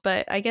bombed,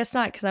 but I guess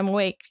not because I'm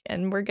awake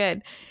and we're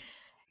good.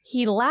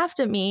 he laughed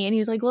at me and he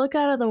was like, look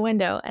out of the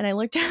window. And I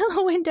looked out of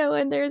the window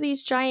and there are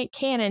these giant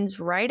cannons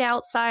right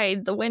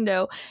outside the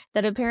window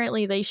that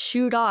apparently they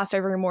shoot off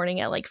every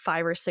morning at like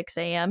 5 or 6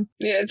 a.m.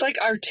 Yeah, it's like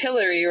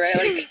artillery, right?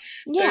 Like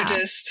yeah. They're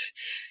just...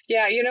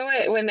 Yeah, you know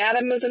what? When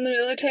Adam was in the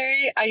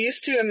military, I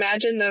used to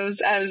imagine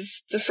those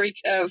as the freak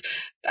of...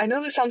 I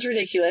know this sounds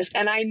ridiculous,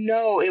 and I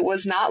know it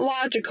was not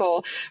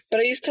logical,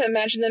 but I used to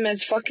imagine them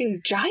as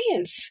fucking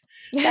giants.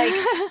 Like,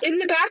 in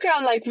the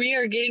background, like, we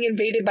are getting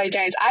invaded by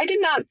giants. I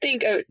did not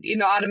think,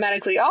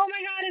 automatically, oh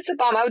my god, it's a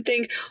bomb. I would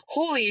think,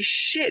 holy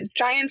shit,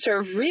 giants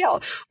are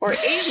real. Or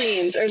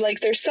aliens, or like,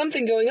 there's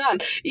something going on.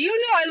 Even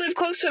though I live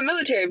close to a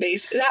military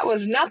base, that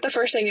was not the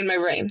first thing in my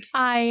brain.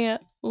 I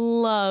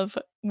love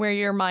where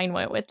your mind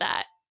went with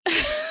that.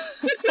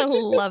 I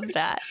love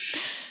that.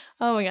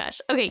 Oh my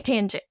gosh. Okay,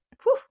 tangent.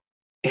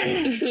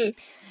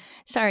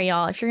 Sorry,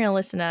 y'all. If you're going to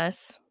listen to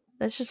us,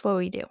 that's just what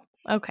we do.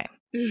 Okay.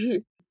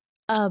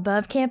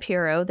 Above Camp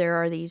Hero, there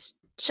are these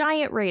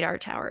giant radar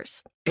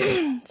towers,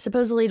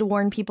 supposedly to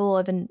warn people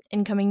of an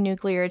incoming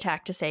nuclear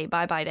attack to say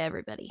bye-bye to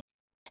everybody.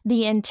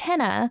 The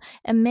antenna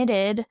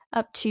emitted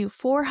up to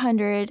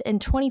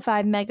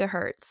 425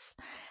 megahertz.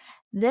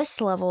 This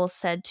level is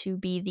said to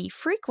be the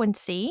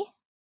frequency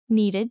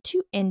needed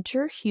to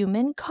enter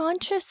human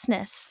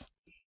consciousness.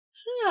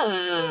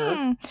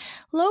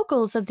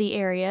 Locals of the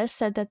area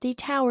said that the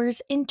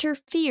towers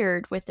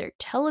interfered with their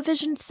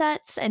television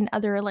sets and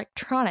other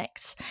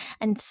electronics,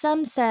 and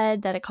some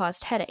said that it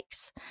caused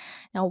headaches.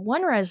 Now,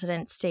 one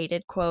resident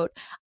stated, quote,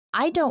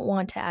 I don't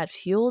want to add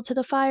fuel to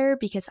the fire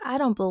because I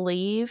don't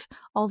believe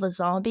all the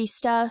zombie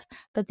stuff,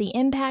 but the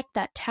impact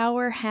that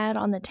tower had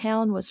on the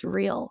town was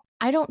real.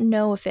 I don't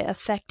know if it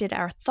affected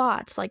our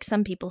thoughts like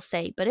some people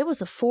say, but it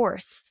was a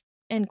force.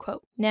 End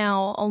quote.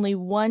 Now, only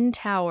one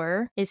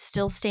tower is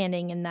still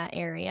standing in that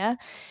area.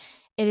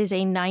 It is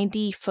a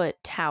 90-foot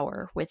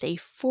tower with a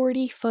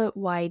 40-foot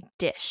wide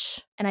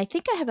dish. And I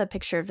think I have a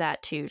picture of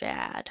that too to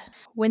add.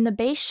 When the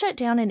base shut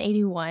down in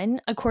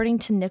 1981, according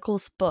to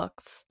Nichols'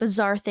 books,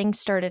 bizarre things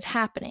started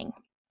happening.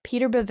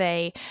 Peter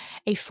Bavay,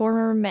 a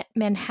former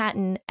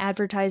Manhattan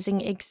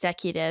advertising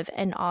executive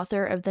and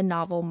author of the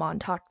novel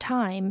Montauk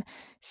Time,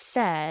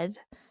 said,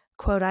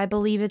 quote, I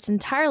believe it's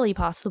entirely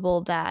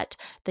possible that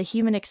the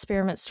human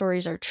experiment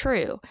stories are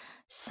true.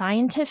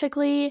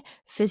 Scientifically,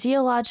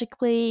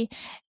 physiologically,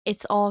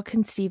 it's all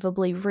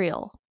conceivably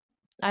real.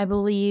 I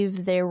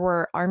believe there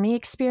were army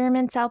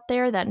experiments out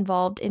there that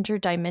involved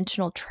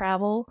interdimensional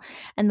travel,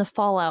 and the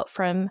fallout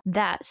from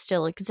that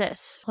still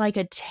exists, like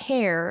a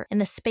tear in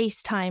the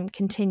space-time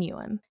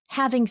continuum.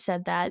 Having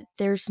said that,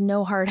 there's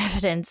no hard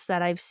evidence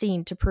that I've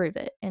seen to prove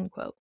it, end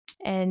quote.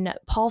 And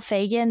Paul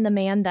Fagan, the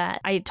man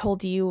that I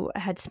told you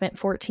had spent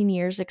 14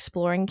 years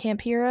exploring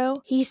Camp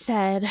Hero, he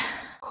said,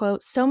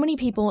 quote, so many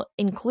people,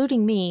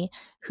 including me,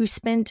 who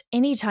spent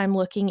any time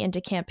looking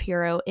into Camp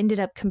Hero ended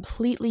up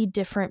completely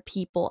different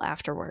people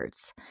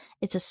afterwards.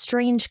 It's a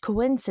strange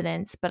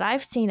coincidence, but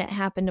I've seen it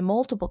happen to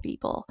multiple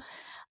people.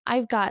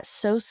 I've got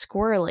so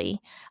squirrely,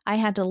 I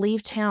had to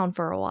leave town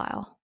for a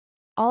while.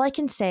 All I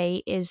can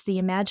say is the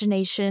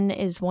imagination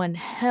is one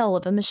hell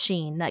of a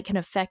machine that can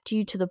affect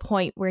you to the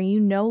point where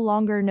you no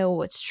longer know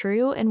what's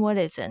true and what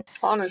isn't.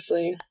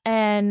 Honestly.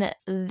 And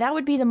that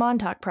would be the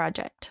Montauk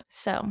Project.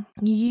 So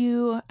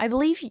I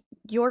believe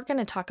you're going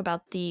to talk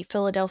about the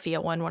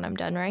Philadelphia one when I'm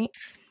done, right?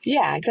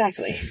 Yeah,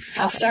 exactly.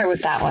 I'll start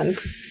with that one.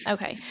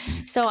 Okay.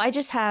 So I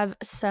just have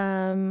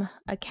some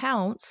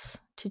accounts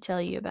to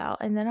tell you about,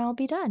 and then I'll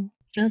be done.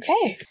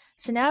 Okay.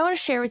 So now I want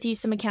to share with you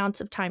some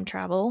accounts of time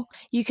travel.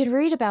 You can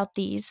read about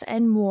these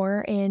and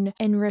more in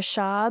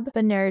Rishab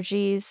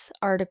Banerjee's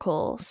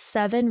article,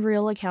 7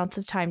 Real Accounts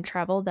of Time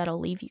Travel That'll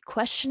Leave You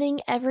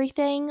Questioning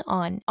Everything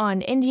on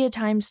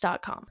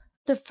IndiaTimes.com.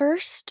 The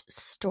first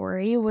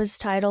story was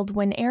titled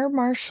When Air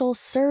Marshal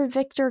Sir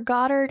Victor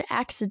Goddard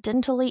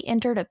Accidentally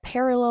Entered a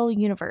Parallel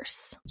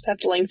Universe.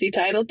 That's a lengthy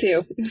title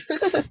too.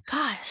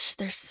 Gosh,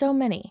 there's so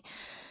many.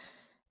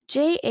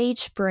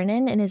 J.H.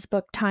 Brennan, in his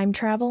book Time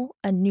Travel,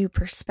 A New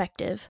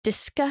Perspective,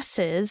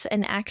 discusses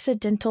an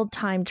accidental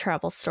time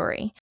travel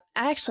story.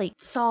 I actually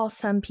saw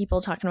some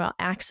people talking about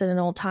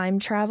accidental time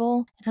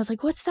travel, and I was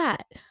like, what's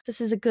that?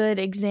 This is a good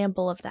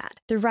example of that.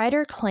 The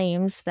writer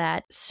claims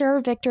that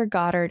Sir Victor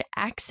Goddard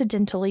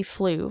accidentally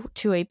flew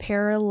to a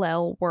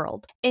parallel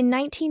world. In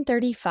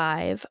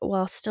 1935,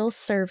 while still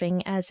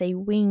serving as a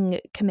wing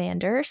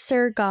commander,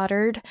 Sir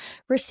Goddard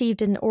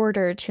received an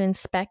order to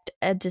inspect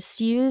a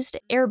disused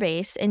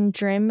airbase in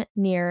Drim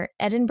near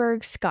Edinburgh,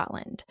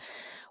 Scotland.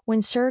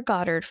 When Sir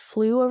Goddard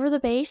flew over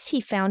the base,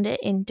 he found it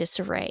in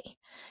disarray.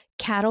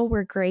 Cattle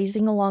were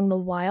grazing along the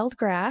wild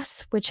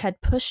grass, which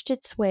had pushed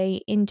its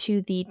way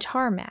into the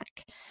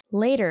tarmac.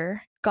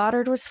 Later,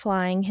 Goddard was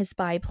flying his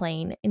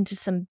biplane into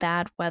some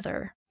bad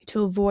weather.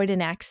 To avoid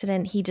an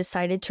accident, he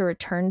decided to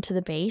return to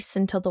the base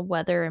until the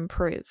weather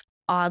improved.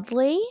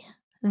 Oddly,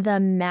 the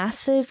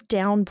massive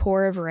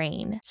downpour of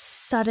rain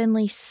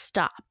suddenly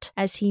stopped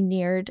as he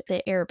neared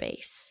the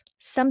airbase.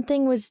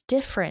 Something was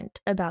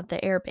different about the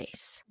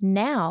airbase.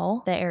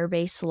 Now, the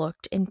airbase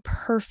looked in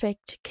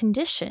perfect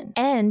condition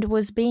and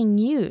was being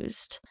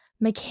used.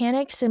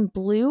 Mechanics in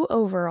blue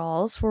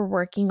overalls were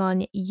working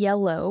on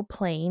yellow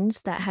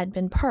planes that had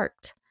been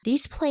parked.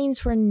 These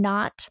planes were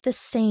not the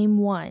same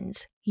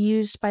ones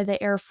used by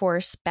the Air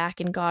Force back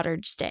in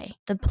Goddard's day.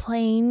 The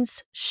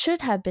planes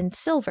should have been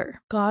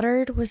silver.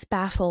 Goddard was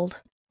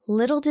baffled.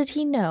 Little did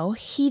he know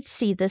he'd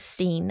see this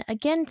scene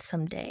again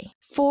someday.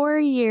 4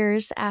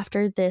 years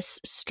after this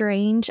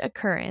strange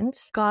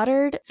occurrence,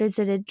 Goddard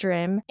visited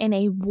Drim in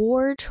a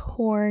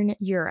war-torn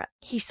Europe.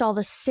 He saw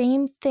the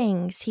same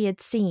things he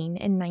had seen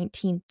in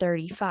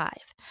 1935.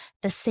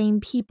 The same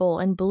people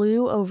in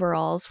blue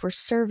overalls were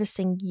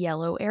servicing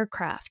yellow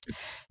aircraft.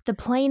 The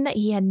plane that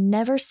he had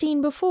never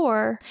seen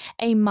before,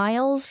 a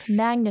Miles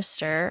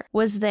Magnister,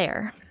 was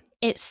there.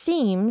 It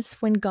seems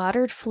when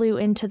Goddard flew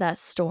into that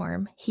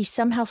storm, he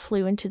somehow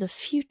flew into the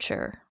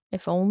future,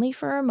 if only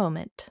for a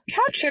moment.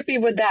 How trippy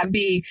would that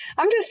be?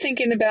 I'm just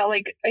thinking about,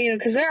 like,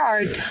 because there are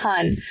a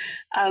ton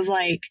of,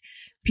 like,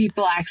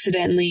 people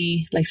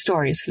accidentally, like,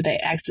 stories what they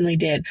accidentally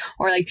did,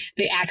 or, like,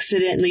 they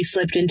accidentally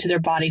slipped into their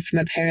body from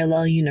a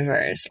parallel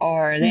universe,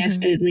 or they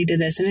accidentally did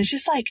this, and it's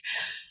just like,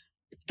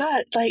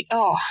 but, like,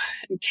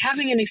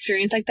 having an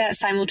experience like that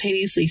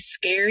simultaneously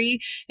scary,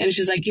 and it's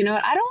just like, you know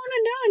what, I don't want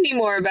to know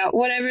anymore about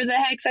whatever the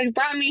heck that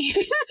brought me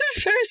here in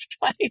the first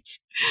place.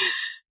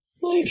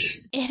 Like,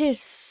 it is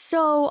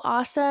so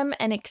awesome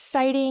and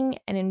exciting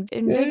and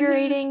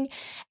invigorating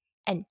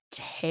and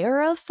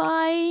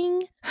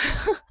terrifying.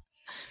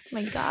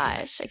 My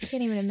gosh, I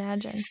can't even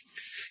imagine.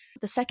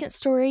 The second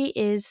story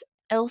is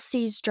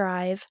Elsie's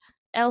Drive.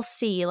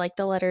 Elsie, like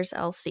the letters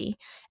Elsie.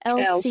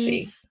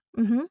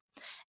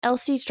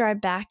 Elsie's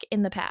Drive Back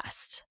in the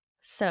Past.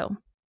 So,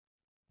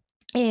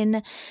 in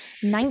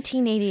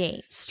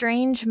 1988,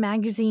 Strange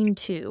Magazine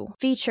 2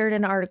 featured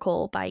an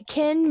article by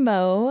Ken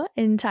Moe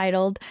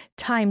entitled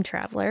Time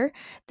Traveler.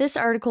 This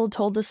article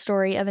told the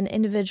story of an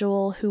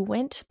individual who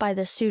went by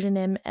the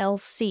pseudonym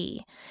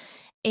LC.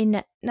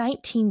 In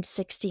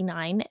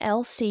 1969,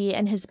 LC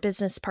and his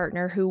business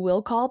partner, who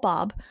we'll call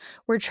Bob,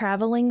 were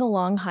traveling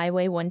along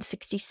Highway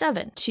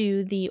 167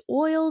 to the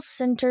oil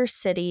center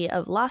city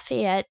of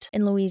Lafayette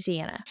in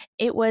Louisiana.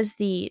 It was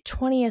the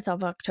 20th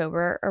of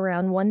October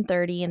around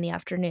 1:30 in the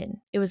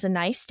afternoon. It was a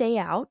nice day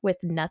out with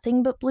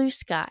nothing but blue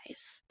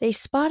skies. They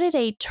spotted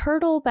a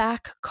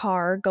turtleback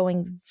car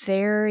going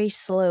very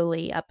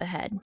slowly up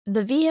ahead.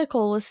 The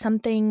vehicle was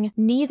something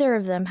neither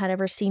of them had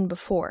ever seen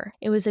before.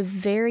 It was a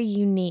very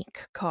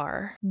unique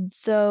car.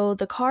 Though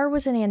the car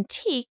was an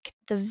antique,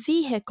 the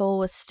vehicle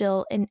was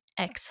still in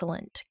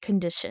excellent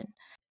condition.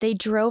 They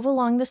drove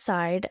along the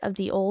side of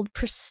the old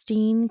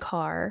pristine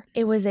car.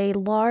 It was a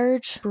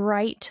large,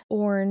 bright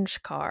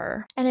orange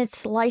car, and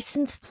its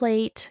license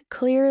plate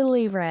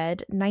clearly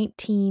read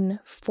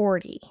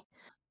 1940.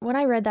 When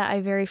I read that, I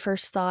very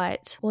first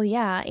thought, well,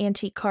 yeah,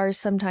 antique cars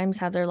sometimes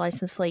have their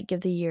license plate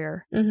give the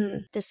year.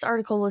 This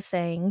article was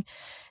saying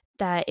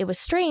that it was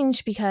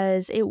strange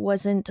because it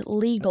wasn't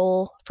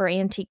legal for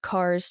antique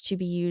cars to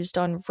be used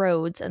on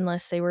roads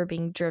unless they were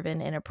being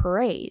driven in a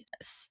parade,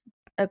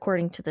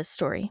 according to this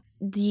story.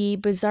 The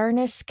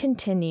bizarreness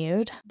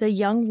continued. The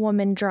young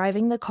woman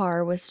driving the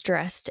car was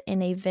dressed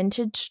in a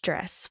vintage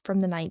dress from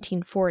the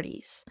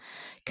 1940s,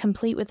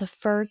 complete with a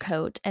fur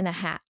coat and a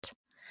hat.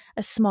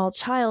 A small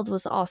child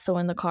was also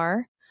in the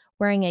car,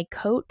 wearing a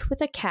coat with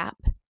a cap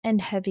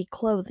and heavy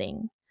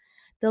clothing.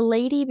 The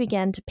lady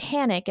began to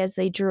panic as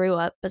they drew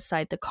up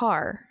beside the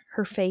car.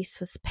 Her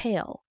face was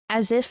pale.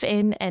 As if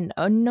in an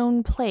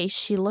unknown place,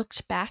 she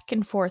looked back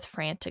and forth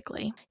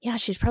frantically. Yeah,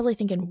 she's probably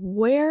thinking,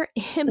 where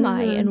am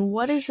I and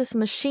what is this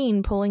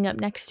machine pulling up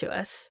next to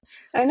us?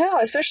 I know,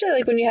 especially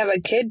like when you have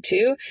a kid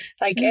too.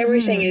 Like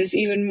everything is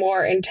even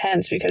more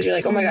intense because you're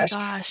like, oh my gosh,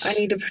 I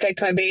need to protect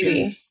my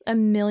baby. A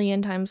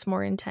million times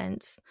more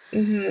intense.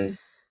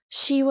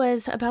 She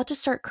was about to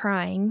start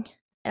crying.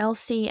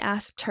 Elsie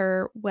asked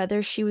her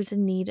whether she was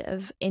in need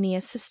of any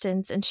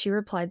assistance, and she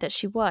replied that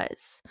she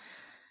was.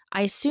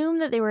 I assume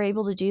that they were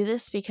able to do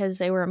this because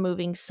they were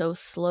moving so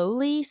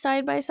slowly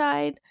side by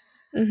side,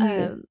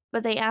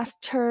 but they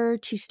asked her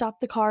to stop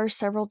the car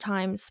several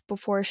times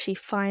before she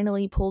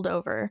finally pulled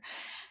over.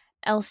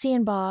 Elsie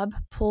and Bob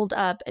pulled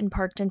up and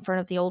parked in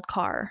front of the old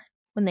car.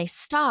 When they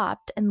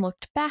stopped and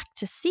looked back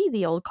to see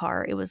the old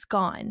car, it was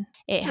gone.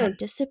 It had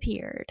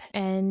disappeared.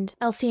 And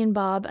Elsie and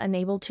Bob,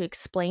 unable to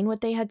explain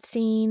what they had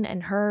seen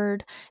and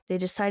heard, they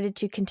decided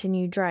to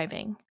continue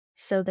driving.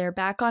 So they're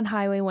back on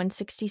Highway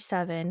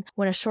 167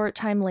 when a short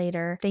time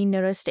later, they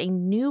noticed a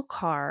new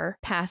car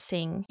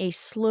passing a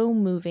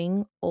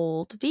slow-moving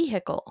old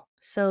vehicle.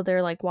 So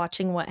they're like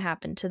watching what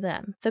happened to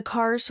them. The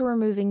cars were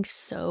moving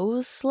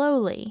so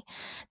slowly.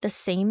 The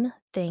same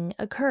thing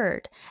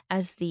occurred.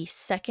 As the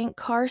second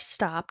car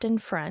stopped in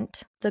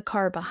front, the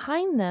car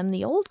behind them,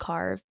 the old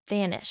car,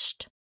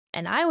 vanished.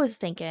 And I was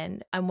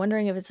thinking, I'm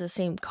wondering if it's the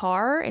same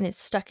car and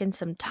it's stuck in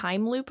some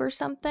time loop or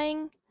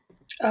something.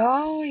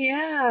 Oh,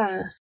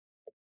 yeah.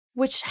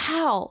 Which,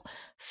 how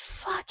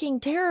fucking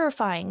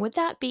terrifying would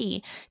that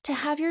be to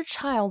have your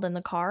child in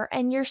the car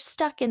and you're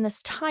stuck in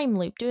this time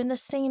loop doing the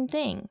same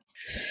thing?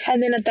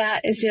 And then at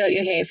that, is it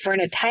okay, for in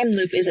a time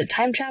loop, is it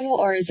time travel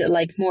or is it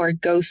like more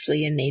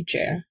ghostly in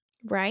nature?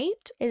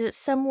 Right? Is it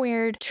some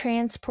weird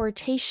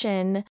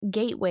transportation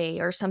gateway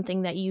or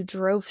something that you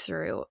drove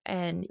through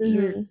and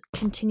you're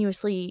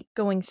continuously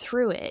going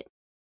through it?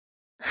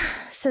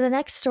 So the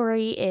next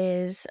story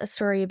is a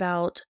story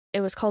about, it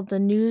was called The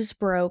News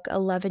Broke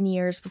 11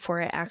 Years Before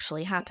It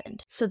Actually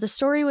Happened. So the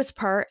story was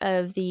part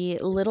of the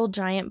Little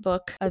Giant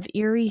Book of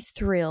Eerie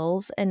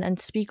Thrills and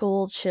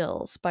Unspeakable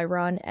Chills by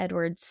Ron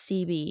Edwards,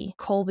 C.B.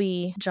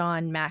 Colby,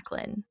 John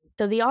Macklin.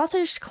 So the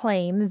authors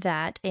claim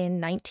that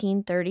in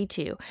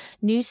 1932,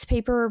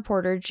 newspaper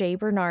reporter J.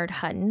 Bernard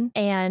Hutton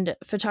and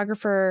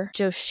photographer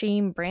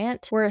Joachim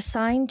Brandt were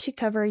assigned to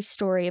cover a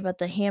story about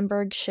the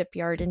Hamburg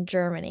shipyard in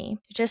Germany.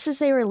 Just as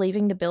they were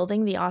leaving the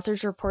building, the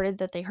authors reported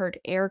that they heard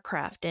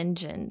aircraft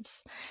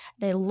engines.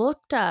 They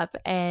looked up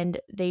and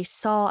they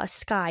saw a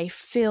sky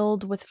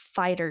filled with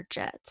fighter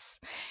jets,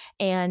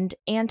 and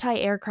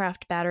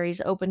anti-aircraft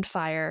batteries opened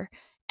fire,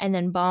 and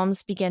then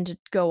bombs began to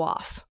go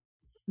off.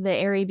 The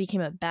area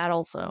became a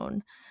battle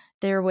zone.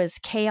 There was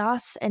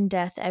chaos and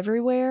death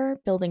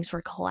everywhere. Buildings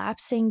were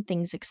collapsing.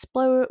 Things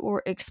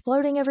were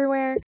exploding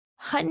everywhere.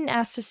 Hutton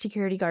asked a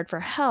security guard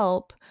for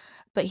help,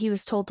 but he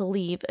was told to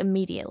leave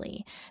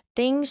immediately.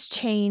 Things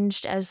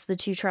changed as the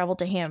two traveled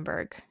to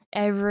Hamburg.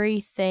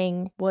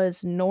 Everything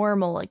was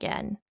normal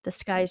again. The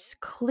skies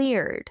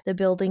cleared. The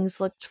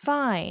buildings looked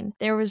fine.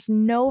 There was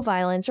no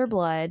violence or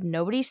blood.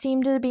 Nobody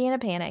seemed to be in a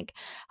panic.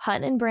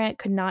 Hutton and Brandt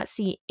could not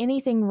see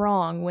anything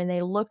wrong when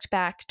they looked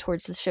back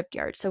towards the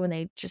shipyard. So when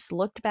they just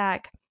looked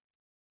back,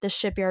 the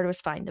shipyard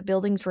was fine. The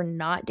buildings were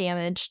not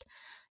damaged.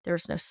 There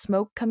was no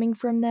smoke coming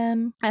from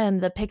them.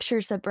 The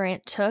pictures that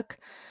Brandt took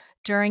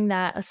during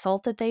that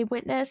assault that they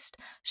witnessed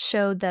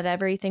showed that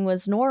everything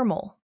was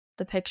normal.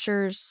 The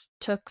pictures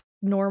took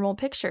normal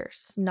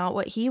pictures, not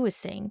what he was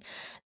seeing.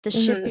 The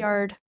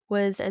shipyard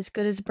was as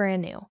good as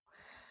brand new.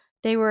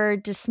 They were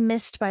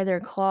dismissed by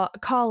their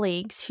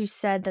colleagues who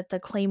said that the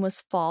claim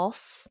was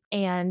false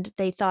and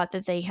they thought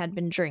that they had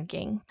been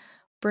drinking.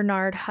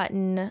 Bernard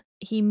Hutton,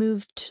 he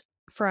moved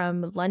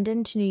from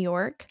London to New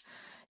York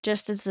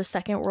just as the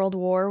Second World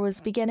War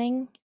was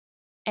beginning.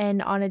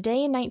 And on a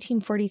day in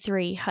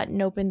 1943,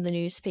 Hutton opened the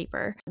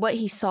newspaper. What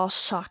he saw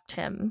shocked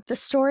him. The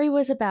story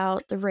was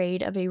about the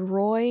raid of a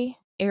Roy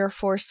Air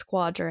Force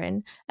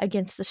squadron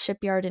against the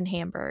shipyard in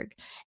Hamburg.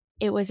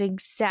 It was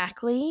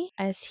exactly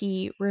as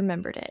he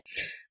remembered it.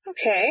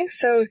 Okay,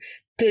 so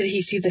did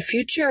he see the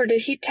future or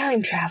did he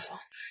time travel?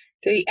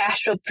 Did he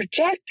astral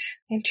project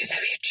into the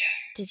future?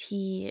 Did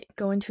he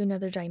go into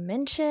another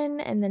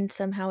dimension and then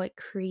somehow it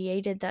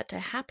created that to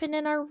happen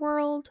in our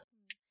world?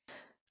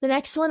 The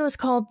next one was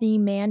called The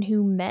Man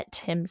Who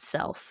Met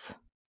Himself.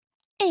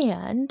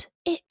 And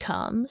it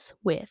comes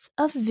with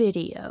a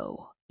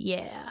video.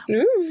 Yeah.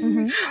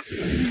 Ooh.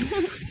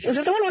 Is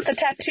it the one with the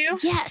tattoo?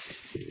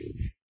 Yes.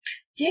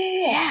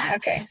 Yeah.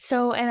 Okay.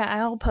 So, and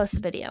I'll post the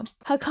video.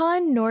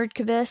 Håkan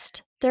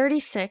Nordqvist,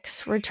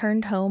 36,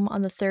 returned home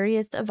on the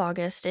 30th of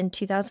August in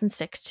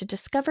 2006 to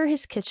discover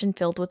his kitchen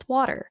filled with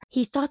water.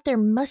 He thought there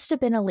must have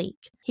been a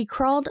leak. He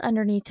crawled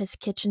underneath his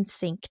kitchen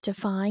sink to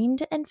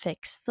find and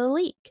fix the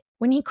leak.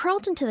 When he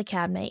crawled into the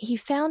cabinet, he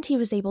found he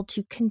was able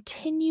to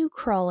continue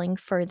crawling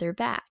further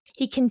back.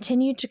 He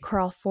continued to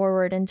crawl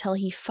forward until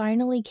he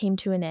finally came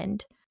to an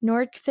end.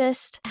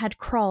 Nordqvist had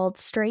crawled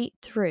straight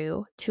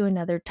through to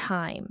another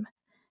time.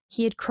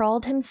 He had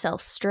crawled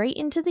himself straight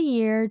into the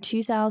year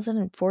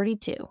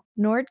 2042.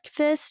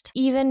 Nordqvist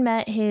even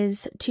met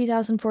his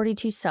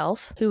 2042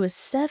 self, who was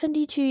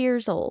 72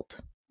 years old,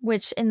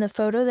 which in the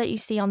photo that you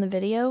see on the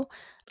video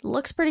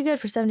looks pretty good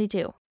for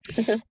 72.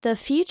 The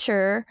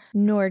future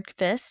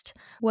Nordqvist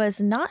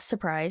was not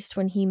surprised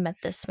when he met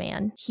this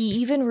man. He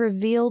even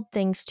revealed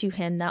things to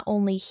him that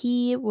only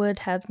he would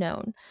have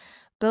known.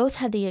 Both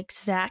had the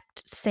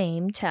exact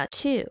same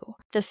tattoo.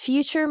 The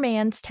future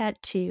man's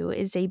tattoo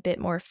is a bit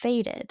more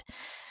faded.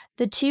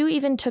 The two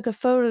even took a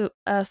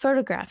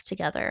photograph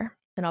together.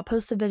 And I'll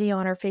post a video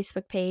on our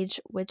Facebook page,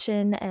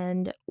 Witchin'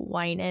 and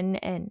Whinin',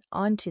 and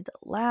on to the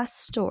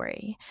last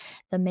story,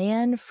 The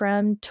Man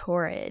from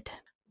Torrid.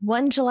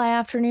 One July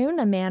afternoon,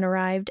 a man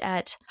arrived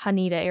at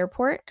Haneda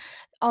Airport,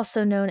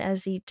 also known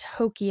as the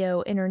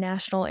Tokyo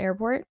International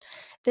Airport.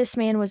 This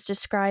man was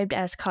described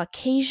as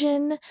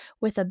Caucasian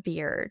with a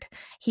beard.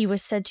 He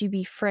was said to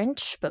be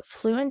French, but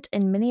fluent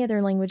in many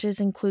other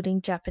languages,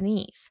 including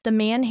Japanese. The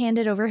man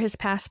handed over his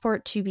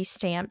passport to be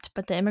stamped,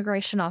 but the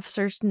immigration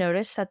officers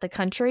noticed that the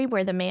country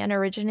where the man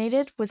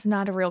originated was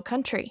not a real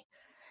country.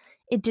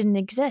 It didn't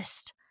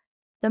exist.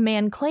 The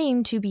man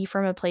claimed to be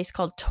from a place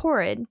called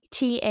Taured,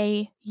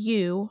 Taured,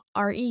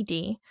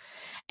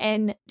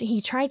 and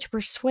he tried to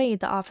persuade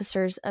the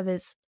officers of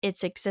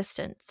its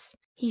existence.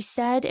 He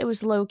said it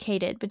was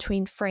located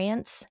between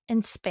France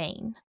and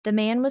Spain. The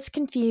man was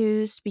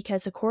confused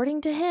because,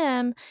 according to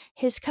him,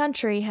 his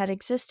country had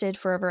existed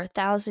for over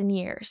 1,000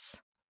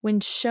 years. When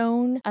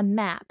shown a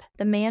map,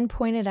 the man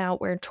pointed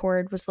out where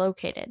Tord was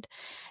located.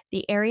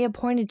 The area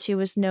pointed to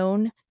was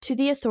known to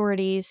the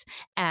authorities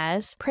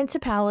as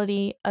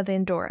Principality of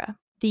Andorra.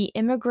 The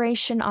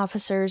immigration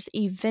officers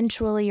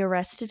eventually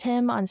arrested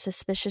him on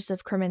suspicion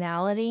of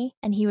criminality,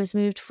 and he was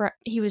moved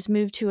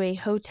to a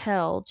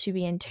hotel to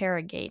be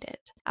interrogated.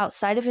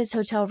 Outside of his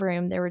hotel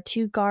room, there were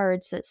 2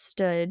 guards that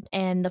stood,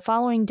 and the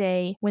following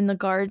day, when the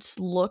guards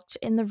looked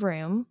in the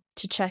room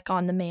to check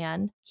on the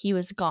man, he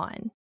was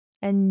gone,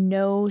 and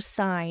no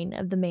sign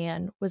of the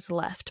man was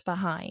left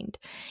behind.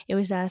 It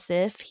was as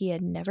if he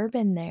had never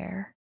been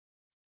there.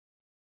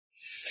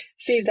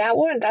 See,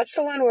 that's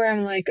the one where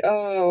I'm like,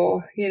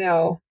 oh,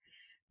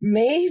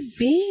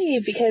 maybe,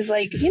 because,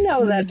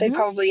 that they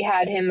probably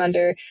had him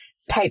under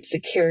tight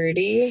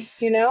security,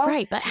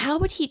 Right, but how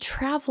would he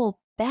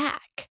travel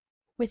back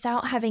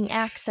without having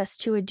access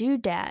to a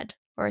doodad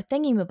or a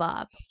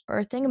thingy-mabob or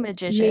a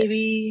thingamajigget?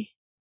 Maybe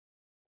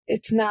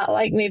it's not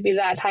like maybe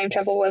that time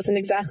travel wasn't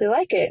exactly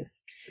like it.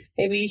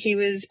 Maybe he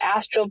was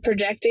astral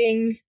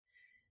projecting,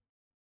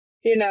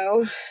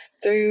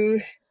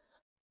 through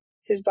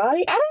his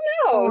body? I don't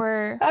know.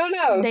 Or I don't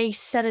know. They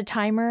set a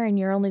timer and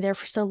you're only there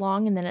for so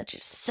long and then it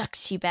just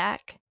sucks you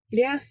back.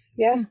 Yeah.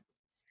 I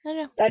don't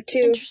know. That too.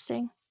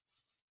 Interesting.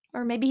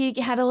 Or maybe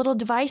he had a little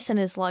device in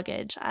his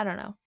luggage. I don't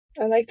know.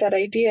 I like that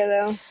idea,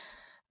 though.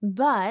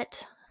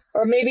 But...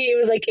 Or maybe it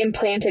was,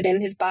 implanted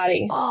in his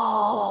body.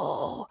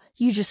 Oh,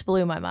 you just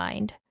blew my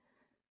mind.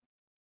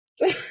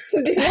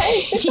 Did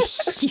I?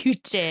 You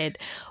did.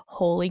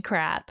 Holy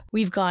crap.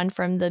 We've gone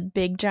from the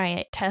big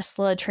giant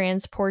Tesla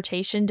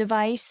transportation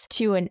device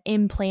to an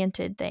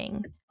implanted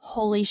thing.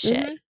 Holy shit.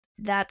 Mm-hmm.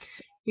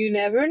 That's... You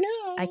never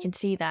know. I can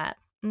see that.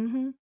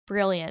 Mm-hmm.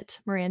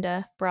 Brilliant,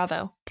 Miranda.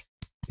 Bravo.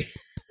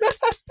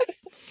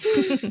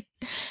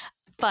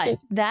 But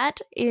that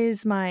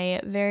is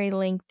my very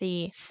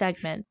lengthy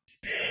segment.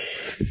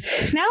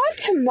 Now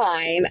to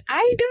mine.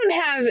 I don't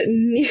have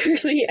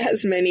nearly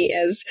as many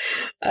as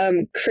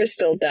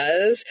Crystal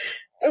does.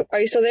 Oh,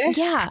 are you still there?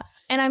 Yeah.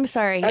 And I'm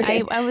sorry.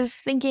 Okay. I was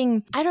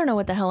thinking, I don't know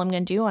what the hell I'm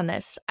going to do on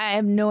this. I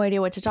have no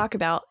idea what to talk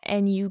about.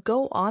 And you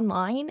go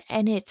online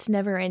and it's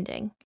never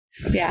ending.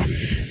 Yeah.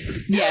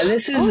 Yeah,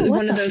 this is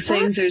one of those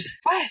things. There's...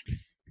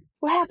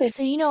 What happened?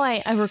 So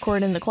I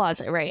record in the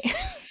closet, right?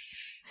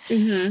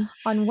 Mm-hmm.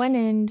 On one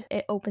end,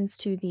 it opens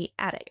to the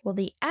attic. Well,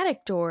 the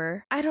attic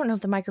door, I don't know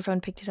if the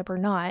microphone picked it up or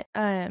not.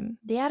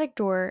 The attic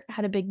door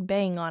had a big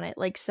bang on it,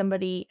 like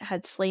somebody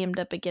had slammed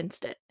up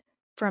against it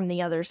from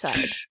the other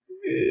side.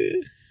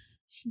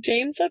 Is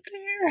James up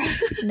there?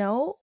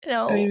 No.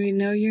 I mean, we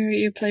know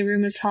your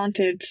playroom is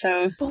haunted,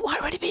 so... But why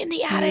would it be in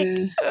the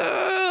attic?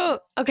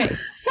 Okay,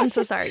 I'm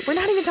so sorry. We're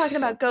not even talking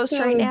about ghosts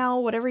right now.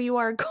 Whatever you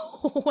are,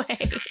 go away.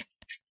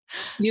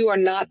 You are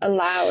not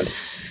allowed.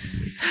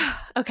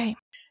 Okay.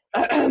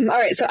 All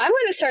right, so I'm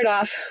going to start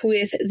off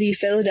with the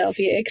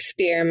Philadelphia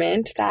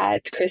experiment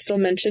that Crystal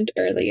mentioned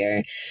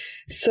earlier.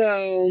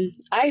 So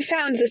I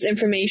found this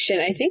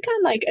information, I think,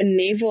 on a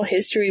naval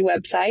history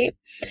website.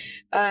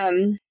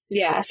 So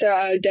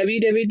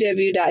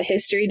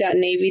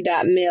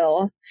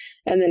www.history.navy.mil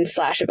and then /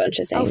 a bunch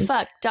of things. Oh,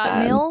 fuck.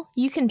 .mil?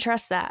 You can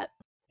trust that.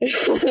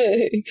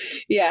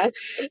 Yeah.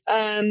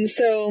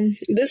 So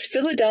this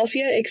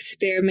Philadelphia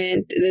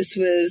experiment, this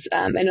was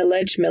an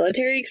alleged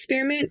military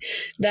experiment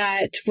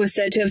that was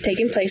said to have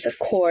taken place, of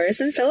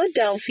course, in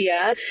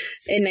Philadelphia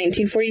in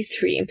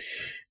 1943.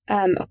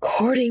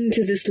 According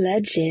to this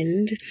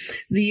legend,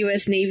 the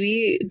U.S.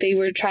 Navy, they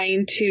were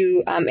trying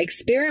to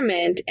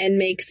experiment and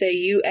make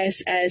the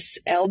USS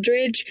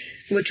Eldridge,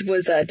 which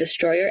was a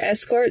destroyer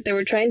escort, they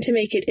were trying to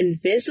make it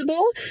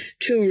invisible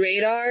to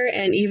radar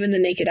and even the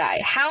naked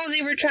eye. How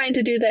they were trying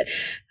to do that,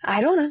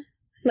 I don't know.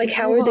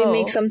 How would they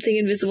make something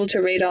invisible to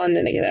radar and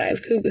the naked eye?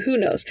 Who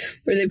knows?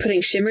 Were they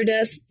putting shimmer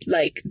dust,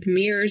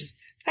 mirrors?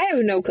 I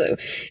have no clue.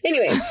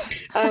 Anyway,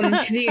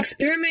 the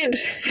experiment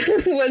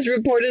was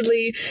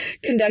reportedly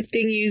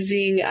conducting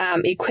using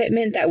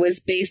equipment that was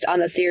based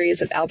on the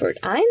theories of Albert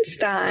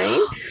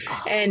Einstein,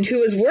 and who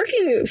was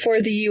working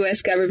for the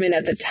U.S. government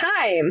at the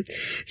time.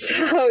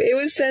 So it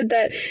was said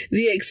that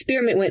the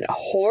experiment went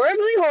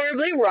horribly,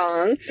 horribly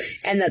wrong,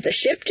 and that the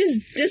ship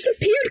just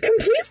disappeared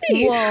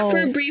completely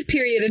for a brief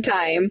period of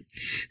time.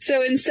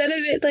 So instead of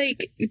it,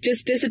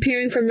 just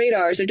disappearing from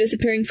radars or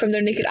disappearing from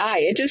their naked eye,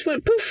 it just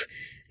went poof.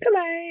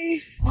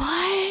 Goodbye.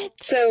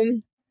 What?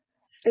 So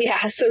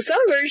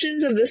some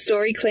versions of the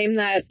story claim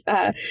that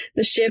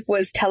the ship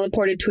was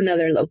teleported to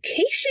another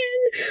location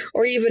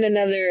or even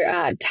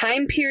another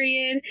time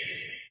period.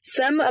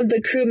 Some of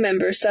the crew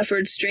members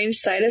suffered strange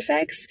side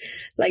effects,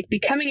 like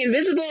becoming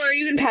invisible or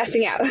even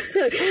passing out.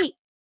 Wait,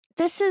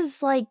 this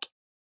is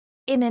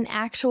in an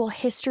actual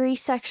history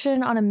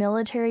section on a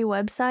military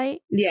website?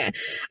 Yeah.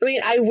 I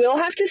mean, I will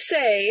have to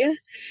say,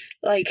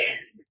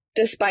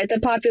 despite the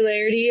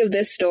popularity of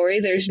this story,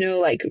 there's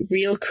no,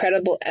 real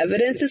credible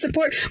evidence to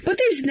support, but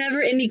there's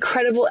never any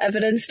credible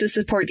evidence to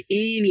support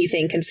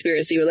anything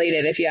conspiracy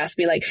related. If you ask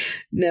me,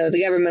 no,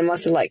 the government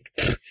must have,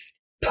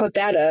 put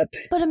that up.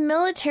 But a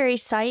military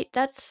site,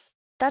 that's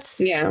That's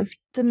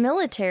the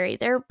military.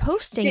 They're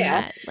posting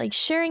that, like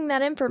sharing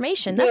that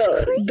information. That's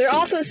crazy. They're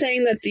also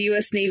saying that the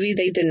U.S. Navy,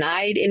 they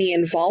denied any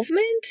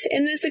involvement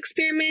in this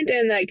experiment,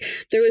 and like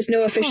there was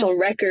no official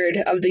record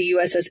of the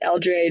USS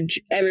Eldridge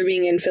ever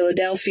being in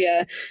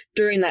Philadelphia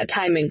during that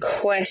time in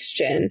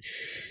question.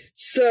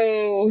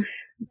 So,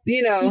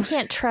 you know, you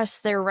can't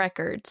trust their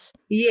records.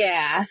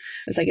 Yeah.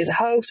 It's like, it's a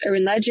hoax,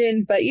 urban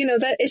legend, but you know,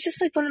 that it's just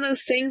like one of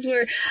those things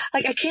where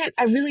like,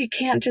 I really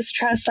can't just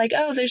trust like,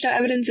 oh, there's no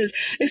evidences,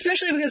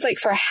 especially because like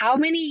for how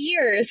many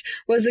years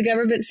was the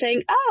government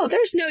saying, oh,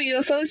 there's no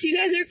UFOs. You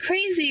guys are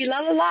crazy. La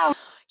la la.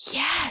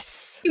 Yes.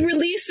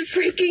 Release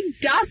freaking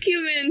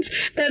documents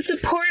that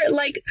support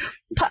like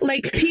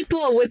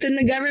people within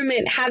the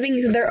government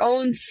having their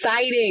own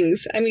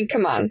sightings. I mean,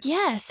 come on.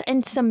 Yes,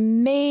 and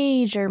some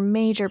major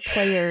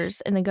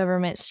players in the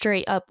government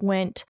straight up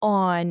went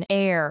on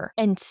air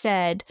and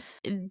said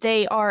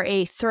they are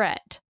a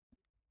threat.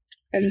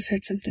 I just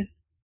heard something.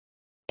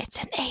 It's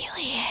an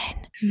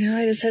alien. No,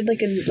 I just heard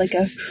like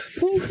a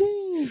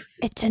whoo-hoo.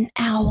 It's an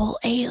owl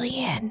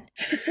alien.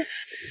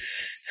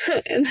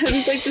 And then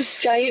there's like this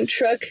giant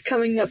truck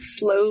coming up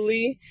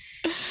slowly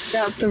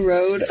down the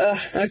road.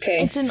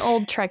 Okay. It's an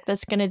old truck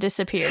that's going to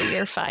disappear.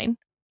 You're fine.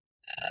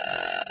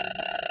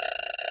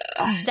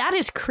 That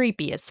is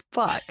creepy as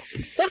fuck.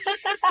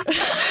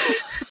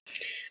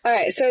 All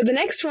right, so the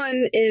next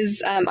one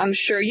is, I'm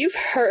sure you've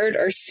heard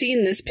or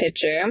seen this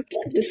picture.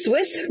 The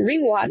Swiss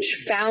ring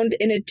watch found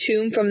in a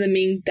tomb from the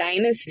Ming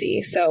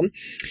Dynasty. So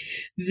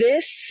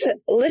this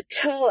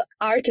little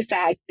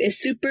artifact is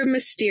super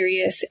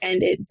mysterious,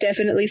 and it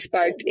definitely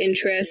sparked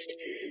interest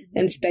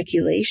and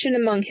speculation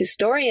among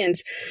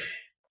historians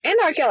and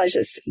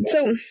archaeologists.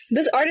 So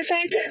this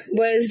artifact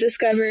was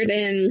discovered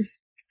in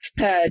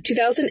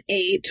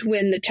 2008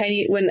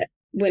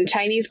 when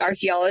Chinese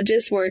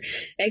archaeologists were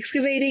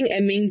excavating a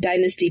Ming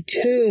Dynasty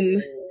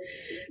tomb.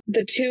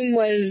 The tomb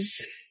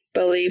was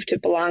believed to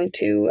belong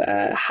to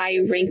a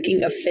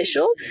high-ranking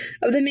official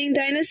of the Ming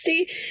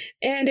Dynasty,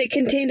 and it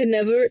contained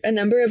a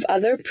number of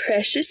other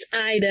precious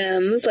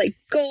items like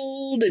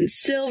gold and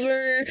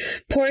silver,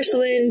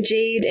 porcelain,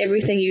 jade,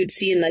 everything you'd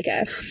see in like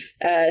a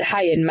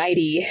high and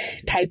mighty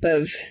type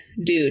of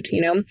dude,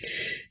 you know?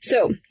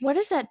 So, what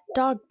is that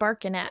dog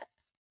barking at?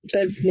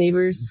 The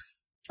neighbors.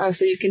 Oh,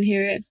 so you can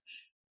hear it?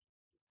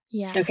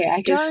 Yeah. Okay,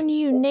 I guess. Darn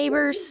you,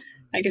 neighbors.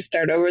 I can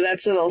start over.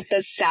 That's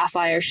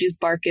Sapphire. She's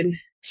barking.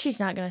 She's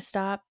not going to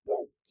stop.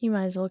 You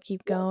might as well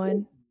keep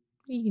going.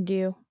 You can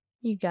do.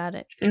 You got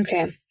it.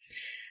 Okay.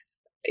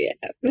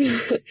 Yeah.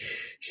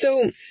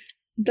 So,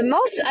 the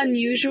most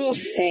unusual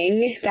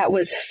thing that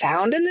was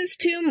found in this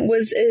tomb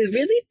was a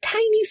really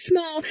tiny,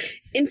 small,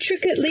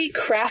 intricately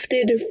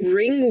crafted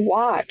ring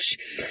watch.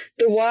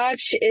 The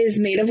watch is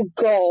made of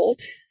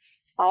gold.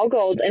 All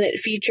gold, and it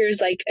features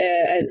like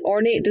an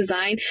ornate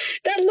design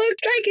that looks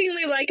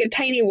strikingly like a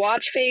tiny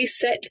watch face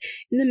set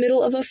in the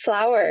middle of a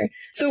flower.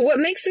 So what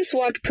makes this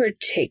watch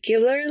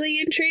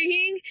particularly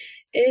intriguing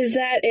is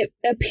that it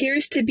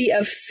appears to be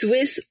of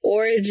Swiss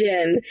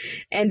origin,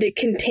 and it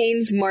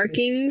contains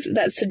markings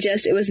that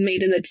suggest it was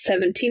made in the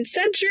 17th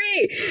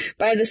century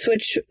by the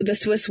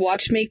Swiss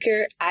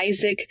watchmaker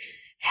Isaac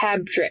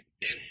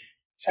Habdricht.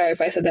 Sorry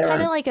if I said that wrong.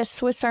 Kind of like a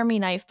Swiss Army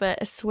knife,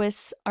 but a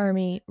Swiss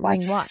Army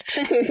ring watch.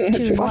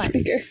 That's a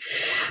watchmaker.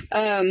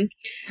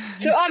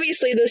 So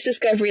obviously this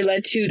discovery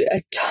led to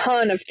a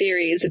ton of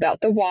theories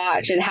about the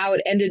watch and how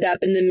it ended up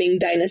in the Ming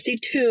Dynasty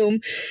tomb.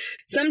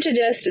 Some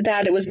suggest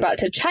that it was brought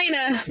to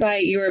China by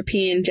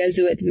European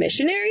Jesuit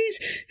missionaries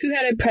who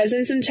had a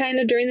presence in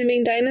China during the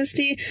Ming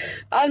Dynasty.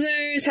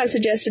 Others have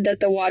suggested that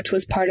the watch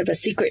was part of a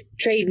secret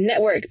trade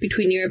network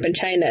between Europe and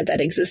China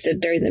that existed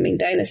during the Ming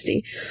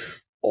Dynasty.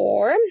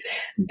 Or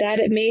that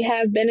it may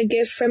have been a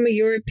gift from a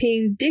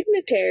European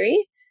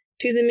dignitary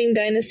to the Ming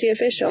Dynasty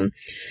official.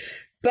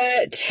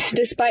 But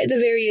despite the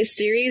various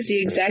theories,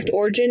 the exact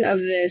origin of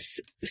this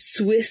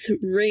Swiss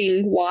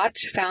ring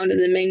watch found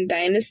in the Ming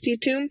Dynasty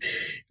tomb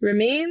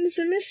remains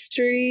a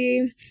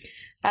mystery.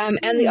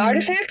 And the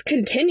artifact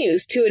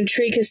continues to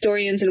intrigue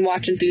historians and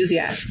watch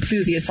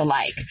enthusiasts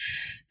alike.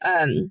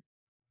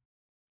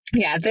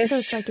 Yeah, So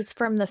it's like it's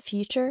from the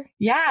future?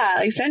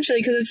 Yeah,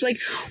 essentially, because it's like,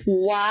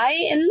 why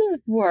in the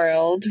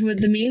world would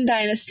the Ming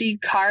Dynasty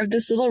carve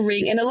this little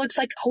ring? And it looks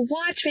like a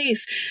watch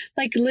face.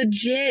 Like,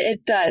 legit,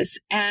 it does.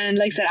 And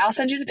like I said, I'll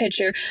send you the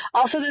picture.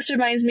 Also, this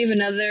reminds me of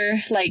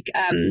another, like,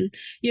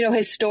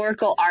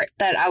 historical art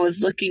that I was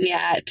looking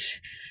at.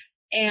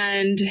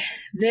 And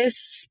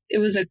it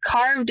was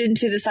carved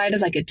into the side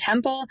of like a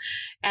temple,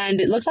 and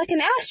it looked like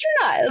an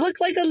astronaut. It looked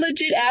like a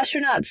legit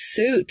astronaut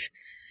suit.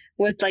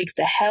 With like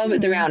the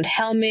helmet, the round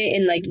helmet,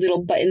 and like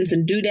little buttons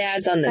and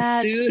doodads on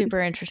the suit. That's super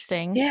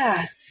interesting.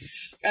 Yeah.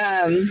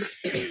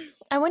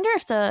 I wonder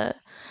if the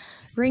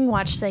ring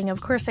watch thing,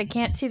 of course I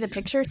can't see the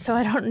picture, so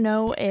I don't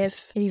know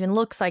if it even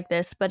looks like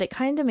this, but it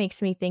kind of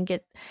makes me think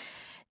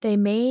they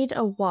made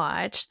a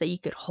watch that you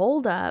could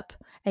hold up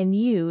and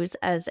use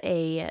as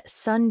a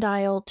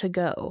sundial to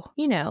go.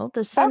 You know,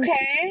 the sun,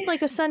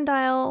 like a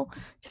sundial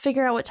to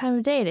figure out what time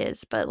of day it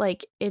is, but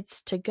like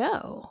it's to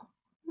go.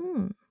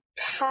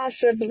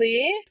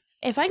 Possibly.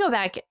 If I go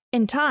back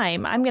in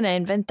time, I'm going to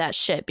invent that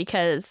shit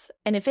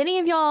and if any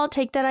of y'all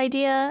take that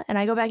idea and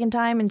I go back in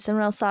time and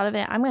someone else thought of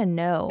it, I'm going to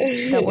know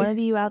that one of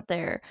you out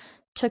there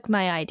took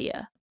my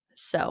idea.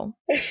 So.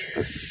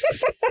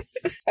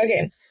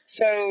 Okay,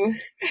 so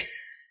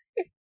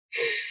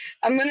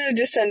I'm going to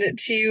just send it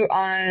to you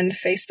on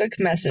Facebook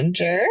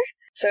Messenger.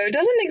 So it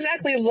doesn't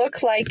exactly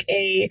look like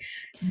a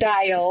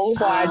dial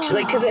watch,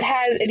 because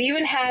it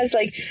even has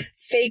like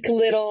fake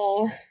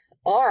little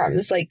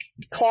arms, like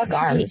clock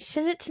arms. Wait,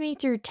 send it to me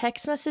through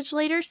text message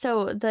later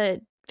so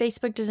the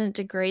Facebook doesn't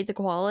degrade the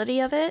quality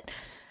of it.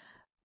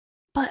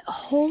 But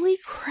holy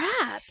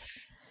crap.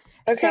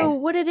 Okay. So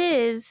what it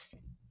is,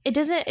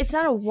 it's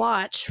not a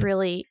watch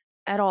really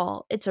at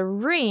all. It's a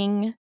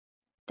ring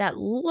that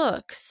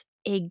looks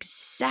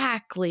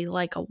exactly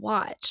like a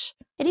watch.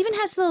 It even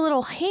has the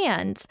little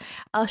hands,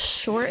 a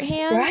short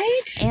hand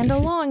and a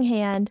long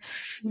hand,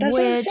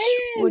 which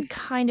would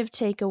kind of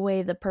take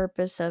away the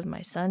purpose of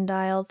my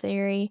sundial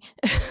theory.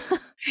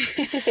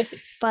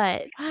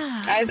 But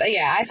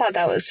I thought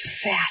that was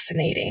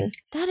fascinating.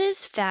 That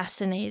is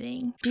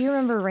fascinating. Do you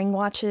remember ring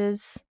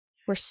watches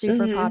were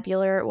super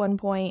popular at one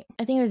point?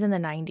 I think it was in the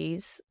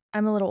 90s.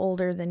 I'm a little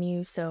older than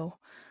you, so...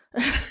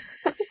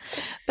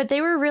 But they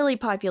were really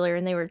popular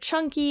and they were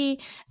chunky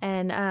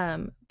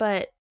and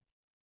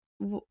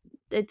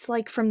it's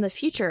like from the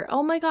future.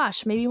 Oh my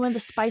gosh, maybe one of the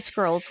Spice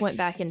Girls went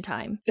back in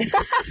time.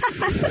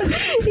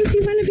 If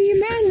you want to be a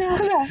man,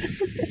 Laura,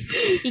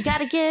 you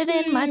gotta get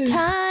in my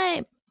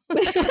time.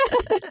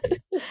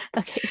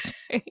 Okay,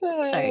 sorry,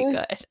 go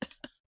ahead.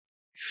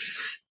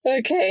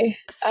 Okay.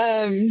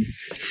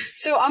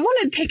 So I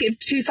want to take it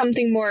to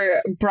something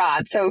more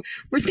broad. So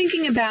we're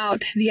thinking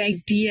about the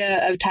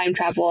idea of time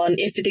travel and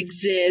if it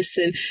exists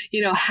and,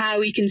 how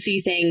we can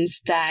see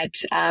things that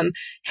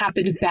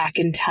happened back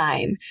in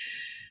time.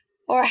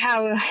 Or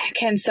how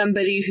can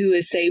somebody who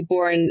is, say,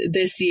 born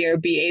this year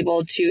be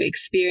able to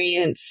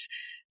experience,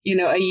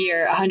 a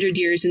year, 100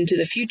 years into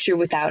the future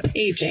without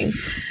aging?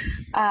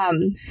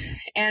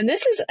 And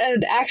this is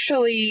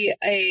actually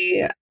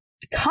a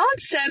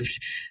concept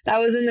that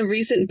was in the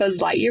recent Buzz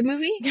Lightyear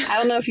movie. I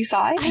don't know if you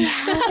saw it. I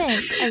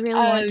haven't. I really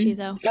want to,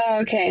 though.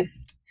 Okay.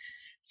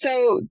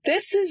 So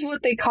this is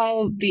what they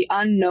call the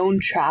unknown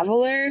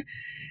traveler.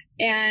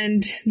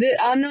 And the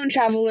unknown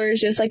traveler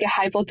is just like a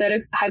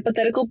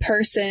hypothetical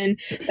person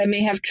that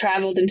may have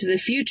traveled into the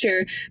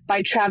future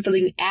by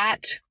traveling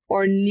at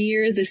or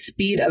near the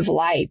speed of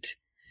light.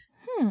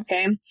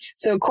 Okay.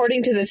 So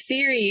according to the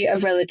theory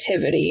of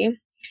relativity,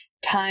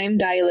 time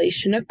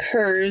dilation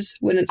occurs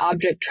when an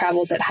object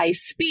travels at high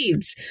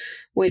speeds,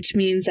 which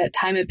means that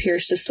time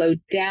appears to slow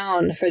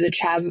down for the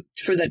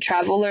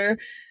traveler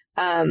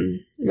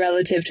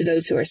relative to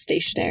those who are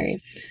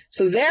stationary.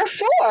 So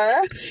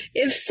therefore,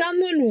 if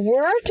someone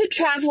were to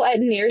travel at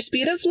near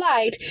speed of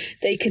light,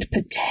 they could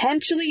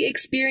potentially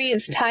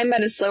experience time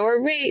at a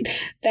slower rate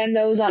than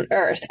those on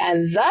Earth,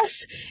 and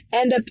thus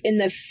end up in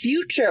the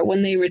future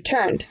when they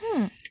returned.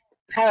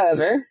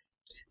 However,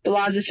 the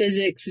laws of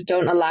physics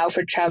don't allow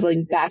for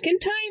traveling back in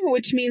time,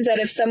 which means that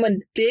if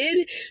someone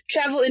did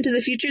travel into the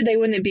future, they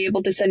wouldn't be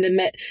able to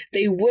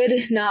they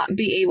would not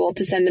be able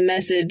to send a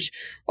message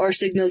or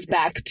signals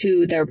back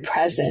to their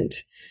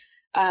present.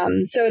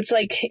 So it's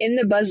like in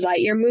the Buzz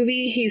Lightyear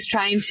movie, he's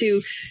trying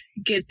to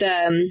get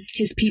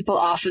his people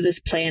off of this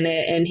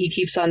planet, and he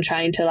keeps on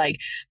trying to like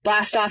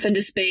blast off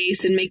into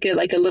space and make it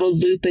like a little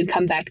loop and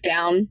come back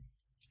down.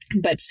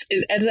 But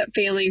it ends up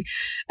failing.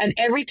 And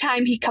every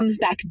time he comes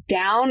back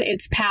down,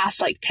 it's past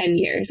like 10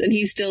 years and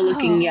he's still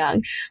looking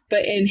young.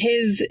 But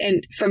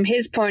from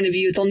his point of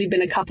view, it's only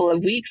been a couple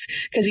of weeks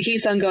because he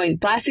keeps on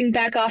blasting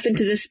back off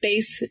into the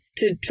space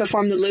to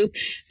perform the loop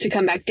to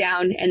come back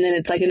down. And then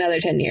it's like another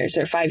 10 years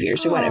or 5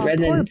 years or whatever. And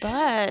poor then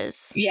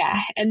Buzz.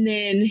 Yeah. And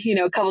then,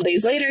 a couple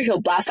days later,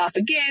 he'll blast off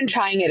again,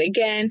 trying it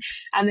again.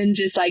 And then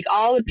just like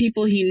all the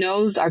people he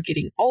knows are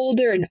getting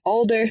older and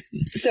older.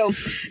 So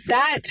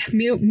that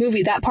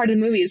that part of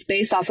the movie is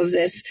based off of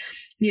this,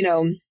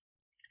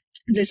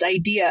 this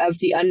idea of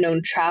the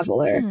unknown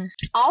traveler.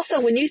 Also,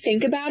 when you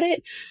think about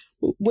it,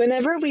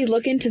 whenever we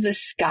look into the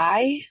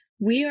sky,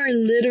 we are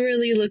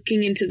literally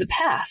looking into the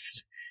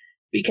past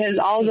because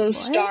all those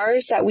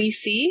stars that we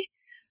see,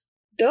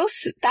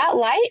 that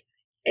light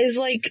is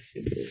like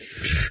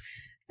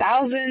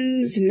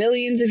thousands,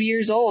 millions of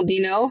years old,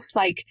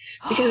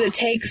 because it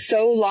takes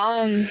so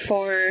long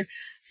for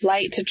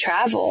light to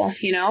travel,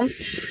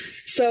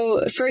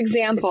 So, for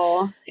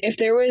example, if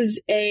there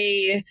was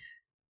a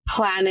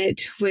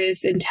planet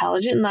with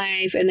intelligent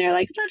life and they're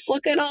like, let's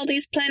look at all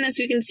these planets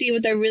we can see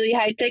with a really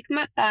high-tech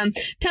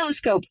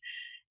telescope,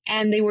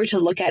 and they were to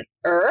look at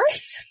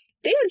Earth,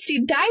 they would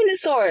see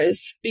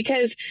dinosaurs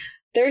because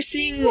they're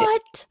seeing...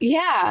 What?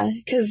 Yeah,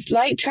 because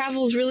light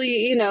travels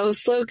really,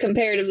 slow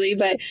comparatively,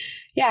 but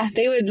yeah,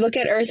 they would look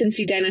at Earth and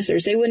see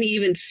dinosaurs. They wouldn't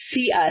even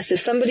see us. If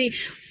somebody...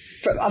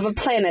 of a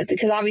planet,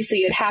 because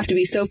obviously it'd have to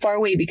be so far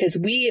away because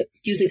we,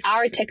 using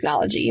our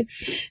technology,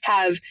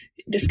 have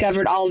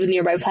discovered all of the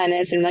nearby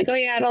planets and like, oh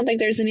yeah, I don't think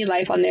there's any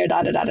life on there,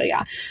 da da da da,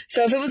 yeah.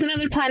 So if it was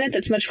another planet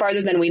that's much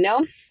farther than we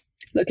know,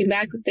 looking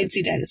back, they'd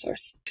see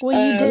dinosaurs.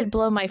 Well, you did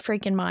blow my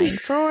freaking mind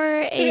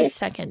for a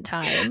second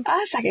time. A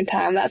second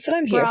time, that's what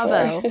I'm here for.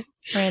 Bravo,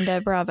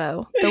 Miranda,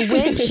 bravo. The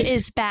witch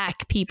is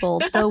back, people.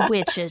 The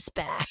witch is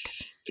back.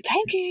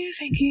 Thank you.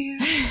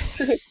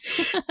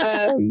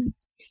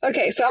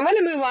 Okay, so I'm going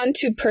to move on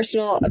to a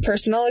personal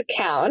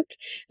account.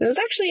 And it was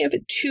actually of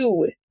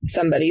two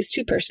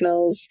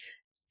personals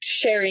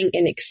sharing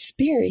an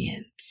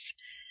experience.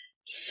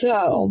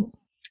 So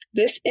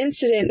this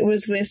incident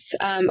was with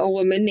a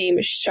woman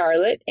named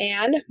Charlotte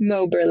Ann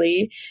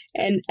Moberly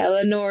and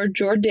Eleanor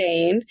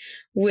Jourdain,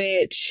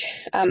 which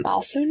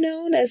also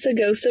known as the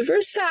Ghost of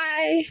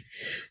Versailles,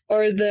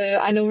 or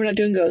I know we're not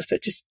doing ghosts,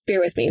 but just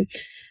bear with me.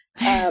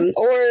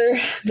 Or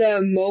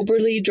the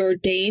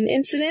Moberly-Jourdain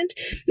incident.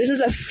 This is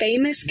a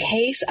famous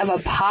case of a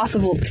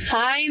possible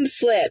time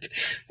slip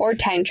or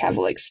time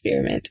travel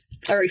experience.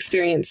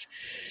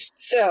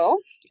 So,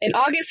 in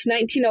August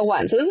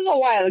 1901, so this is a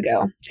while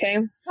ago, okay?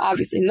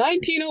 Obviously,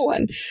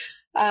 1901.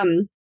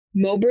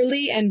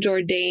 Moberly and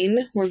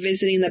Jourdain were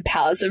visiting the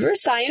Palace of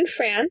Versailles in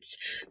France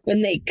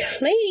when they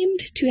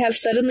claimed to have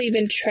suddenly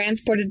been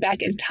transported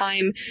back in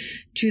time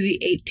to the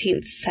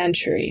 18th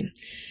century.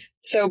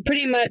 So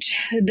pretty much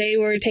they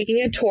were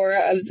taking a tour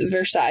of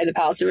Versailles, the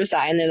Palace of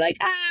Versailles, and they're like,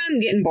 I'm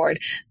getting bored.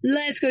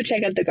 Let's go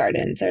check out the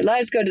gardens, or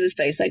let's go to this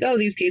place. Like, oh,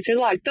 these gates are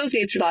locked. Those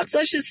gates are locked. So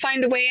let's just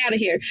find a way out of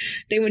here.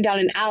 They went down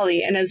an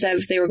alley, and as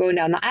if they were going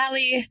down the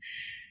alley,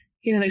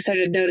 they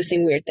started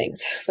noticing weird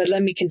things. But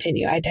let me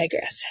continue. I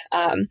digress.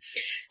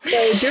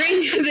 So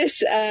during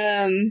this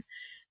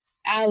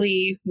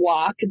alley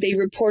walk, they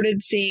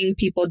reported seeing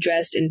people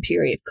dressed in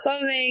period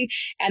clothing,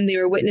 and they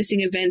were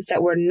witnessing events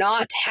that were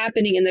not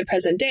happening in the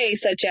present day,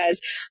 such as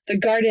the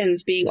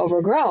gardens being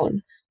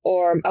overgrown,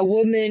 or a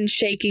woman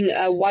shaking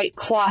a white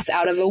cloth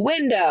out of a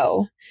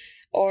window,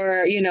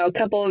 or, a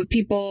couple of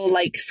people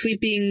like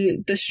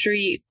sweeping the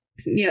street,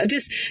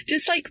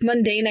 just like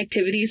mundane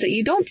activities that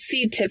you don't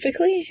see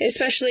typically,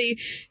 especially,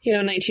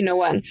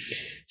 1901.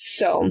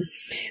 So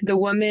the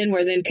women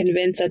were then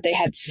convinced that they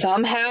had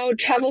somehow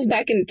traveled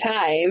back in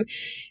time,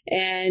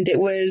 and it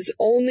was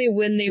only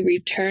when they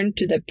returned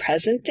to the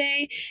present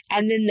day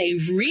and then they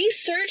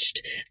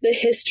researched the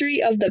history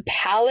of the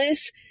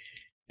palace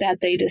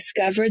that they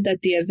discovered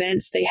that the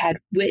events they had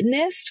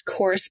witnessed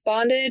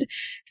corresponded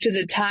to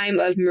the time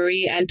of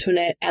Marie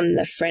Antoinette and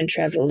the French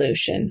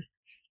Revolution.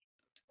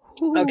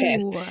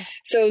 Okay,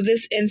 so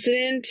this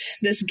incident,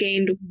 this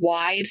gained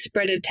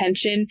widespread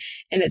attention,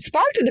 and it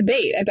sparked a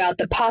debate about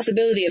the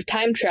possibility of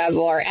time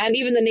travel and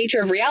even the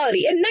nature of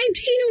reality in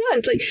 1901.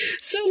 It's like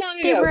so long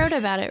ago. They wrote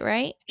about it,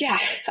 right? Yeah.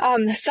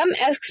 Some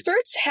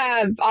experts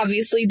have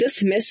obviously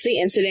dismissed the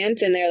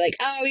incident, and they're like,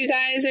 oh, you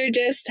guys are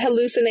just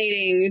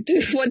hallucinating.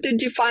 What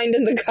did you find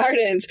in the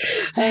gardens?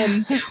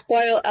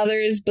 While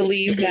others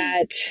believe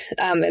that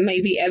it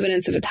may be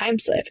evidence of a time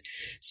slip.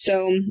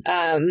 So,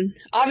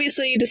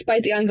 obviously,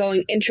 despite the ongoing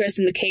interest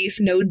in the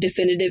case, no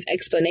definitive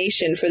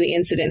explanation for the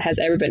incident has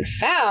ever been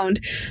found,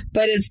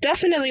 but it's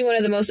definitely one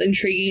of the most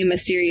intriguing and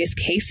mysterious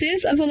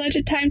cases of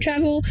alleged time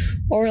travel,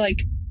 or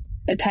like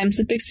a time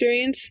slip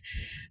experience.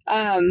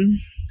 Oh,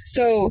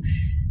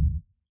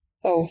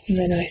 what was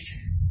that noise?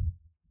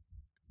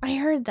 I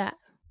heard that.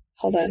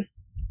 Hold on.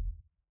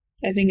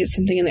 I think it's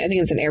something I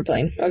think it's an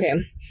airplane. Okay.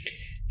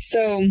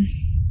 So,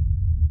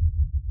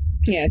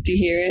 yeah, do you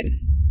hear it?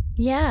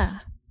 Yeah.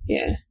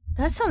 Yeah.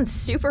 That sounds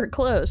super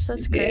close.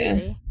 That's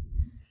crazy.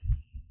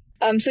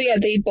 Yeah. So yeah,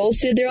 they both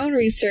did their own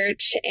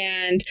research,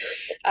 and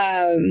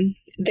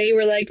they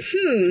were like,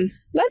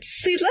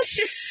 let's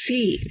just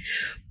see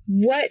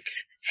what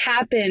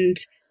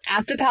happened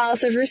at the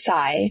Palace of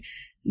Versailles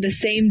the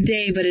same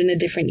day but in a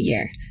different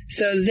year.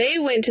 So they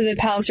went to the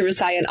Palace of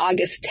Versailles on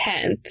August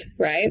 10th,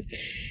 right?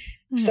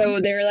 So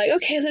they were like,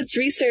 okay, let's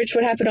research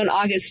what happened on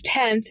August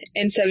 10th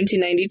in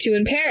 1792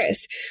 in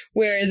Paris,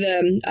 where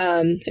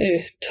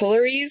the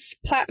Tuileries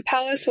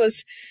Palace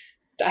was,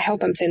 I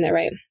hope I'm saying that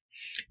right.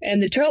 And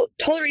the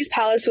Tuileries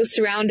Palace was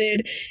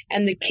surrounded,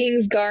 and the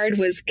King's Guard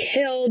was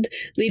killed,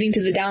 leading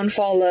to the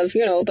downfall of,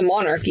 the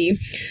monarchy.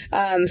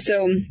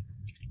 So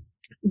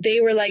they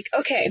were like,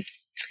 okay,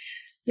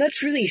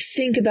 let's really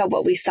think about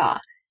what we saw.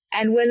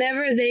 And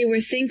whenever they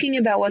were thinking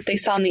about what they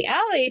saw in the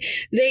alley,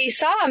 they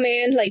saw a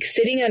man like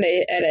sitting at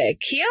a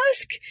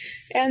kiosk,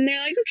 and they're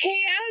like,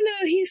 okay, I don't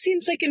know, he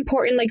seems like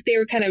important. Like they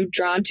were kind of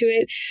drawn to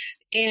it.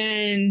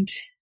 And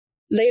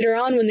later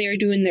on, when they were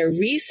doing their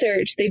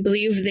research, they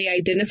believed they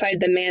identified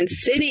the man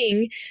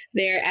sitting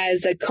there as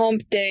the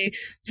Comte de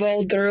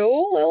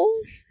Vaudreuil.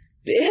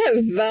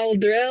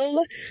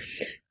 Vaudreuil.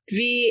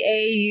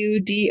 Vaudreuil.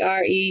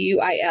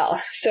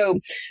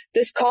 So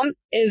this Comte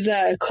is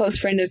a close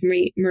friend of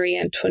Marie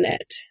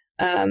Antoinette.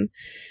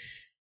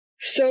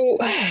 So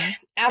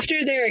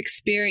after their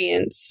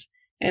experience,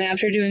 And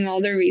after doing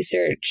all their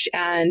research,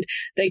 and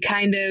they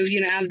kind of,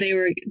 as they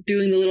were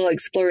doing the little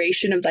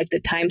exploration of like the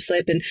time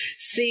slip and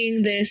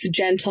seeing this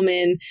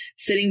gentleman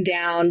sitting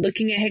down,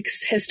 looking at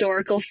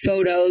historical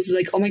photos,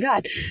 like, oh my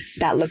God,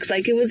 that looks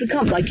like it was a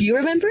comp. Like, you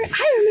remember it?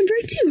 I remember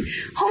it too.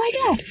 Oh my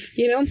God.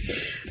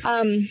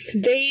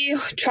 They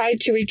tried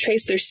to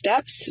retrace their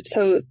steps,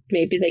 so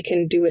maybe they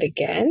can do it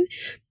again.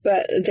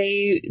 But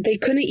they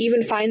couldn't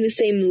even find the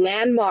same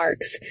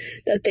landmarks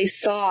that they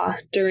saw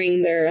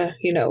during their,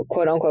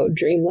 quote unquote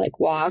dreamlike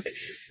walk,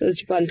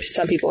 as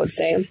some people would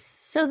say.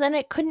 So then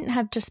it couldn't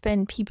have just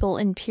been people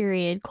in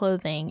period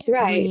clothing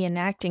right.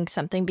 reenacting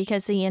something,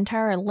 because the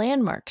entire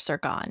landmarks are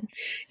gone.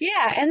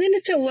 Yeah, and then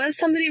if it was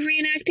somebody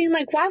reenacting,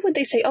 like, why would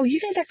they say, oh, you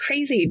guys are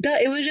crazy? Duh,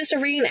 it was just a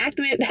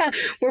reenactment.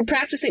 We're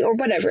practicing or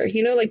whatever.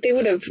 Like they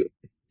would have...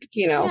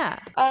 Yeah.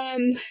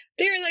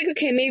 They were like,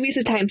 okay, maybe it's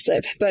a time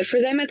slip. But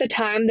for them at the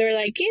time, they're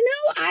like,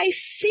 I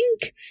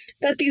think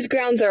that these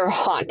grounds are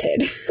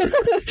haunted.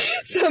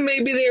 So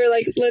maybe they were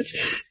like,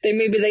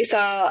 maybe they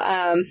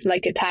saw,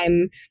 like a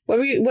time,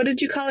 what did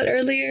you call it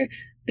earlier?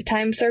 A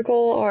time circle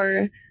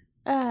or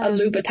a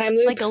loop, a time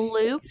loop? Like a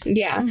loop?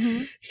 Yeah.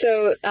 Mm-hmm.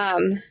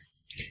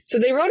 So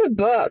they wrote a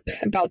book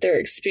about their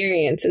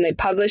experience, and they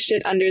published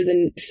it under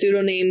the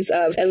pseudonyms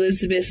of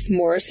Elizabeth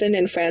Morrison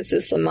and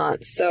Frances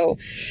Lamont. So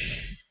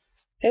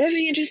it'd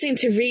be interesting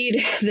to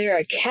read their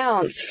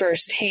accounts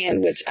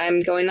firsthand, which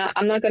I'm not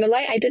going to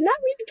lie, I did not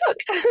read the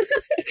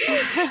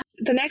book.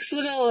 The next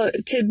little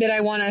tidbit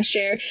I want to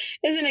share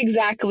isn't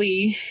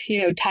exactly,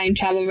 time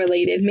travel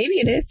related. Maybe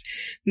it is.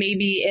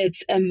 Maybe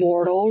it's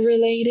immortal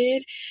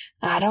related.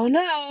 I don't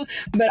know,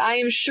 but I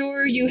am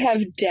sure you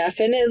have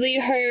definitely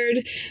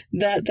heard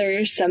that there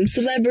are some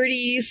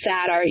celebrities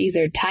that are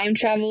either time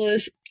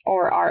travelers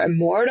or are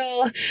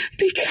immortal,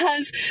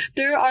 because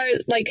there are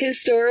like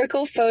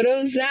historical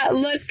photos that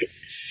look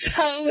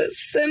so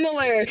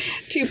similar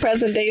to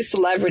present day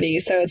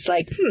celebrities. So it's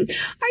like, are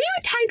you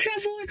a time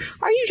traveler?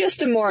 Are you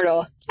just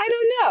immortal? I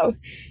don't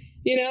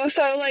know.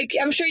 So like,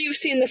 I'm sure you've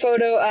seen the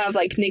photo of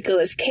like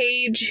Nicolas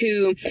Cage,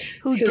 who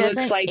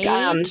looks like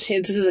age?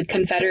 This is a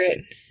Confederate.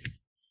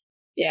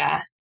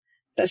 Yeah,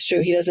 that's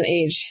true. He doesn't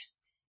age.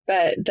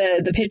 But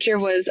the picture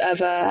was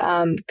of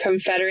a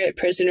Confederate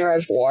prisoner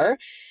of war.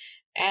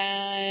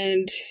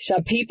 And a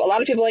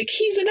lot of people are like,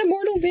 he's an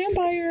immortal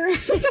vampire.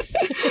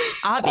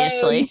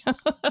 Obviously.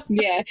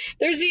 Yeah.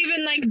 There's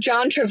even like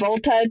John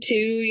Travolta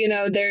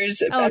too.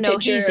 There's a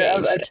picture he's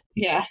of aged.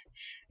 Yeah,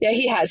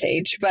 he has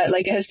aged, but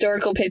like a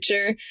historical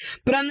picture.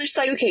 But I'm just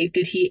like, okay,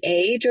 did he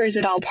age, or is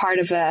it all part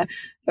of a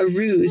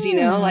ruse?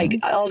 Like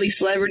all these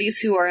celebrities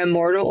who are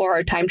immortal or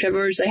are time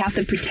travelers, they have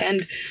to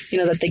pretend,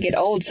 that they get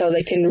old so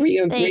they can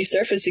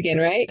resurface again,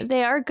 right?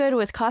 They are good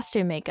with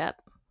costume makeup.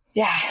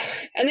 Yeah.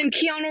 And then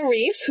Keanu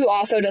Reeves, who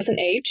also doesn't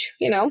age,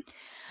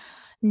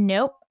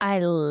 Nope. I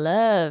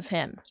love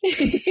him.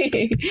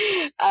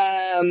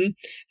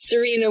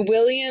 Serena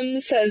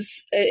Williams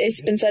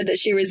it's been said that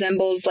she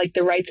resembles like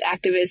the rights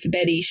activist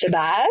Betty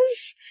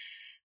Shabazz.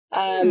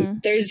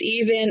 There's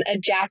even a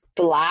Jack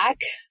Black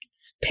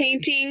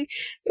painting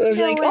of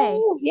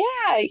oh,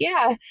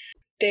 yeah.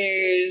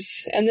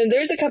 There's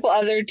a couple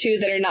other two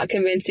that are not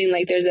convincing.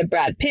 Like there's a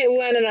Brad Pitt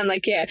one, and I'm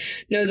like, yeah,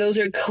 no, those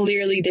are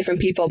clearly different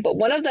people. But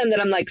one of them that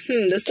I'm like,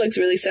 this looks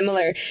really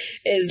similar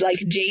is like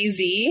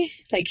Jay-Z.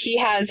 Like he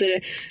has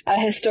a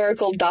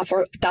historical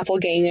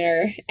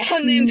doppelganger.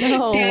 And then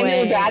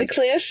Daniel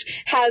Radcliffe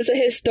has a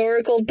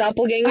historical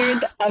doppelganger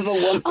of a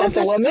woman. That's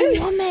a woman. A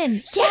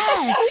woman.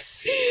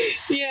 Yes.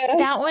 Yeah.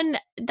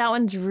 That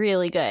one's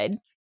really good.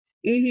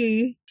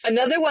 Mm-hmm.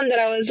 Another one that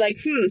I was like,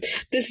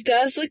 this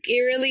does look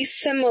eerily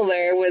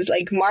similar was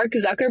like Mark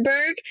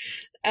Zuckerberg,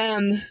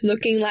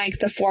 looking like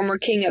the former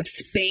king of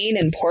Spain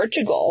and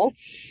Portugal.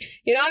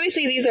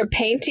 Obviously these are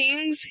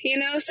paintings,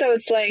 so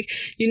it's like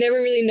you never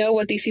really know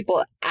what these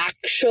people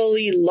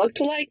actually looked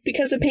like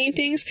because of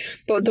paintings.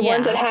 But the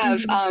ones that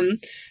have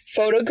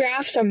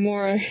photographs are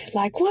more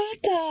like,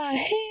 what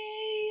the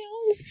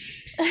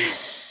hell?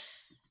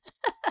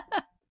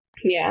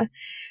 Yeah.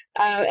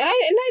 And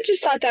I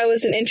just thought that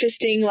was an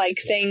interesting like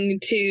thing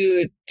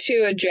to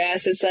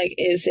address. It's like,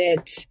 is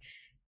it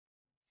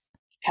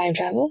time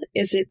travel?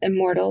 Is it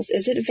immortals?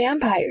 Is it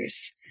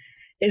vampires?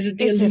 Is it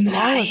the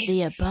Illuminati? All of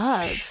the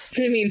above?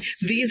 I mean,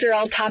 these are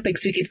all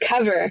topics we could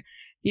cover,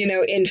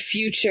 in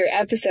future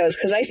episodes,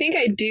 because I think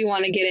I do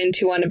want to get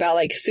into one about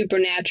like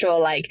supernatural,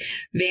 like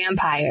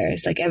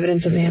vampires, like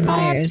evidence of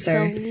vampires.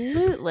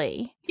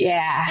 Absolutely.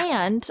 Yeah.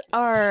 And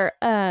our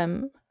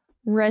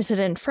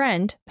resident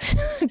friend,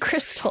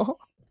 Crystal,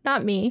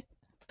 not me,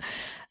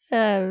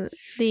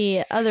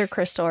 the other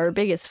Crystal, our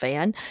biggest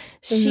fan,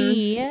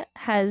 she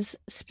has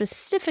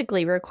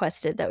specifically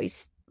requested that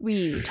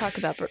we talk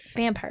about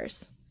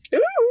vampires.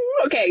 Ooh,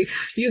 okay,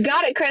 you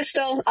got it,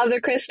 Crystal. Other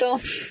Crystal.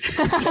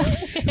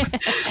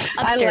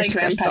 I like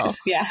Crystal. vampires.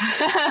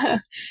 Yeah.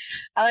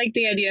 I like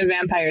the idea of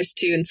vampires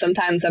too, and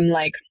sometimes I'm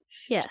like,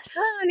 yes,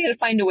 I need to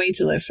find a way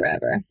to live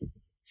forever.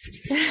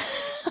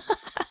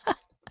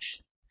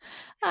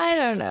 I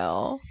don't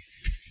know.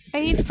 I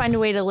need to find a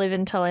way to live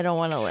until I don't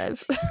want to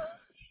live.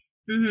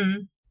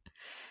 Mm-hmm.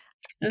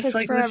 Because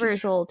like, forever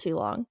is a little too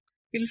long.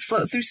 We just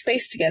float through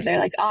space together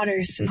like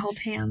otters and hold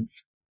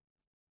hands.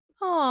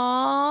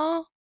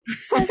 Aww.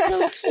 That's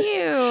so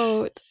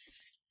cute.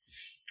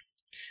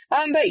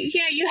 But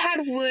yeah, you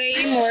had way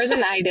more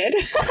than I did.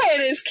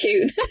 It is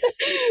cute.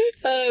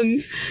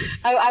 I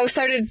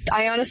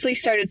honestly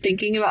started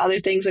thinking about other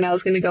things, and I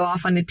was going to go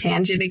off on a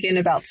tangent again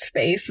about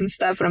space and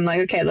stuff. And I'm like,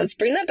 okay, let's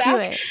bring that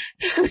back.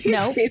 Do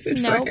it.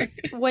 No.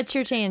 What's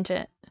your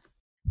tangent?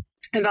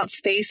 About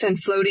space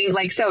and floating.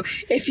 Like, so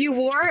if you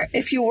were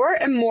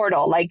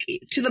immortal, like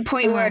to the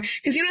point where,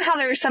 because you know how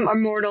there are some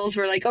immortals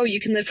where like, oh, you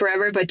can live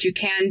forever, but you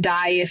can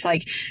die if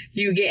like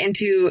you get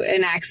into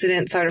an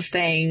accident sort of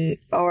thing,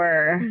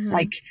 or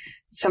like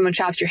someone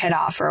chops your head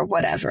off or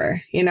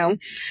whatever, you know?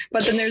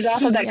 But then there's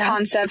also that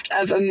concept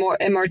of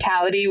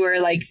immortality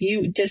where like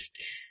you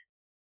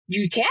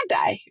can't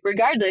die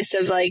regardless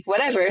of like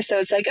whatever. So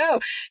it's like,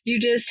 oh, you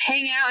just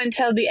hang out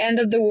until the end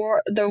of the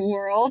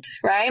world,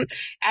 right?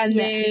 And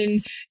then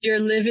you're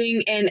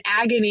living in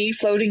agony,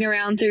 floating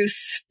around through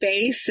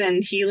space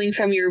and healing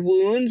from your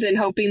wounds and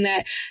hoping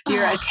that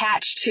you're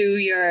attached to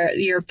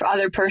your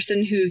other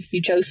person who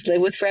you chose to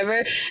live with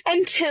forever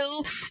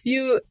until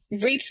you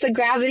reach the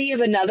gravity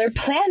of another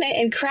planet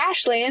and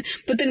crash land.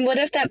 But then what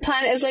if that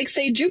planet is like,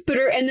 say,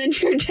 Jupiter, and then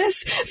you're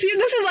just... See,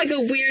 this is like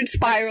a weird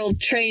spiral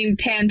train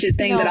tangent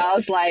thing that I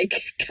was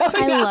like...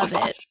 I love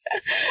it.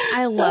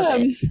 I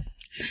love it.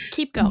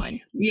 Keep going.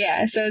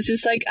 Yeah, so it's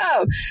just like,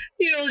 oh,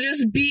 you'll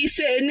just be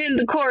sitting in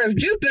the core of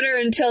Jupiter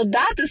until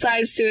that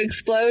decides to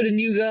explode and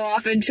you go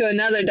off into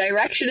another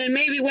direction, and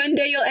maybe one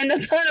day you'll end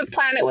up on a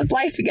planet with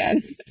life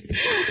again.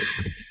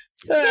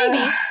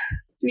 Maybe.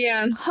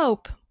 Yeah.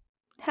 Hope.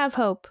 Have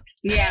hope.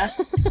 Yeah.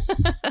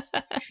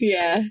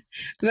 Yeah.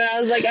 But I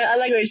was like, I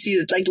like what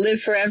she like,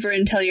 live forever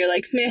until you're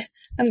like, meh,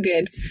 I'm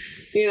good.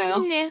 You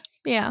know?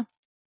 Yeah.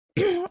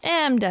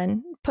 I'm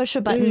done. Push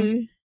a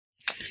button.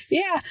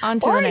 Yeah. On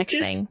to the next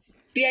thing.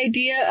 The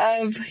idea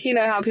of, you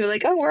know, how people are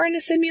like, oh, we're in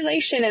a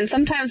simulation. And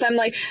sometimes I'm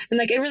like, and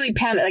like, it really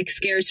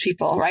scares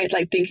people, right?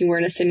 Like thinking we're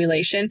in a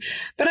simulation.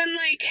 But I'm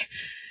like,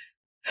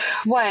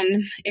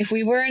 one, if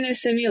we were in a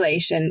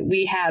simulation,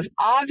 we have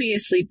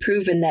obviously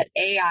proven that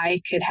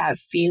AI could have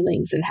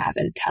feelings and have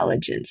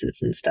intelligences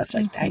and stuff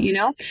like that, you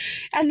know?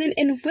 And then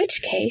in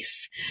which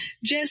case,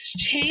 just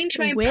change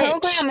my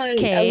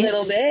programming a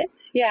little bit.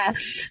 Yeah.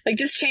 Like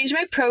just change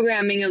my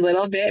programming a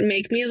little bit,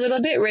 make me a little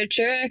bit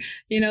richer,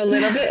 you know, a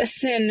little bit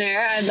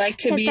thinner. I'd like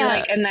to be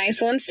like a nice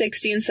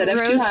 160 instead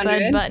of 200.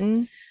 Rosebud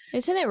button.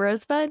 Isn't it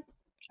Rosebud?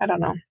 I don't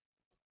know.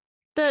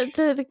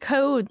 The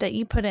code that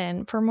you put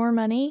in for more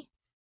money?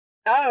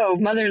 Oh,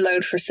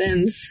 Motherload for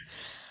Sims.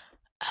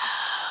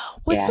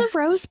 What's the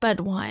Rosebud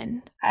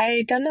one?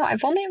 I don't know.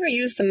 I've only ever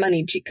used the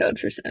money cheat code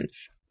for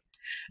Sims.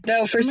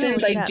 Though for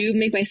Sims, I do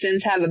make my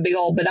Sims have a big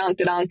old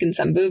badonk-a-donk and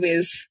some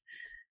boobies.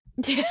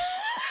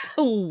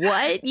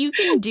 What? You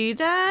can do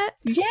that?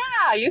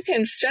 Yeah, you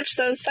can stretch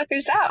those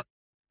suckers out.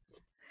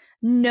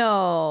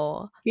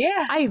 No.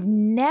 Yeah. I've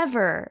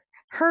never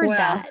heard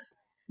that.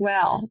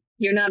 Well,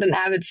 you're not an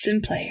avid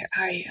Sim player,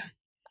 are you?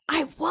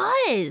 I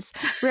was.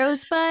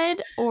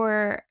 Rosebud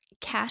or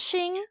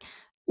caching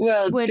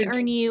would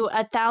earn you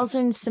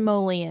 1,000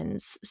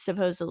 simoleons,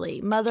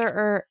 supposedly.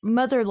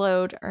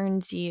 Motherload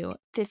earns you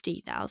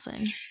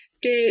 50,000.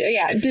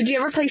 Did you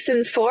ever play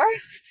Sims 4?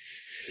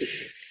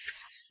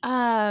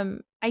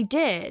 I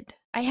did.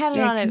 I had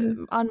it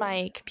on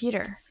my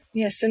computer.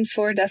 Yeah, Sims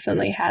 4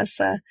 definitely has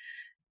the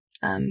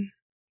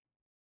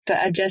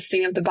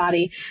adjusting of the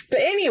body. But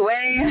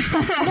anyway. No,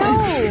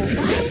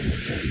 what?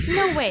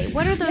 No way.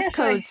 What are those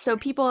codes so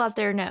people out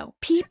there know?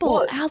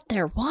 People out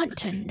there want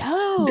to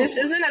know. This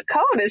isn't a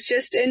code. It's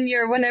just in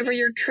whenever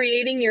you're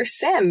creating your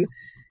sim,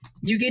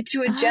 you get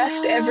to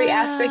adjust every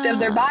aspect of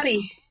their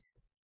body.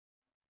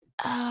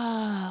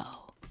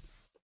 Oh.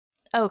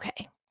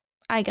 Okay.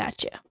 I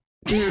got you.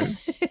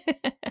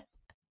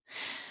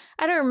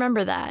 I don't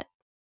remember that.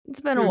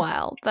 It's been a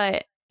while,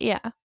 but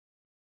yeah.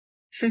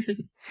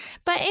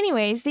 But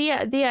anyways, the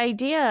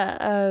idea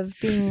of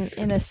being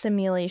in a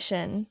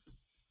simulation,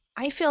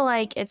 I feel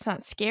like it's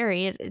not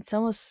scary. It's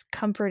almost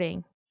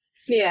comforting.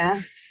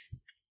 Yeah.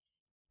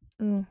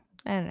 I don't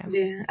know.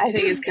 Yeah, I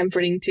think it's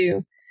comforting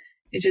too.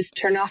 It just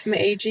turn off my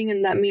aging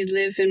and let me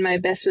live in my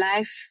best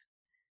life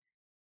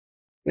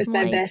with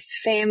my best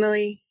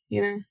family,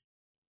 you know.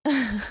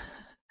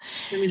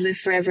 Let me live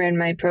forever in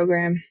my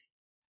program.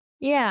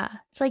 Yeah.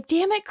 It's like,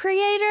 damn it,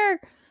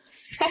 creator.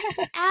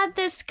 Add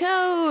this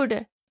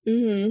code.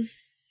 Mm-hmm.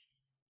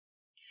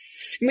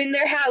 I mean,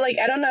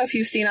 I don't know if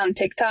you've seen on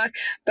TikTok,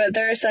 but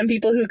there are some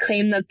people who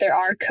claim that there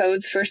are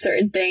codes for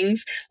certain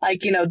things,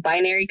 like, you know,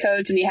 binary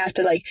codes, and you have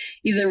to, like,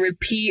 either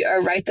repeat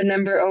or write the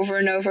number over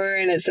and over,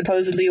 and it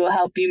supposedly will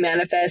help you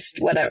manifest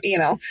whatever, you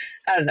know.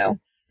 I don't know.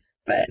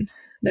 But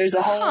there's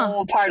a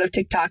whole part of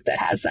TikTok that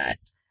has that.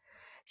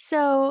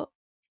 So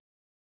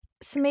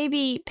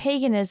maybe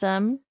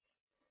paganism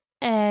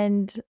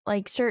and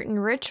like certain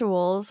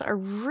rituals are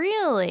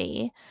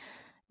really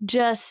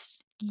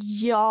just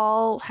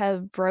y'all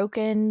have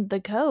broken the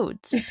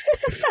codes.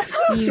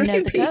 You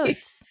know the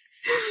codes.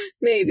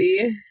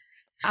 Maybe.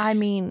 I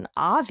mean,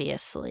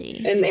 obviously.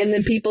 And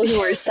the people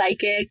who are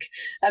psychic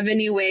of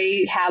any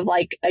way have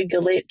like a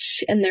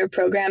glitch in their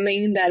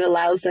programming that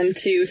allows them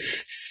to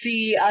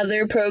see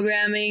other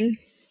programming.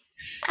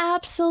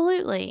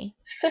 Absolutely.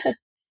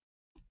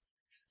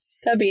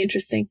 That'd be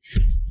interesting.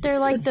 They're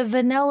like the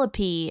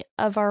Vanellope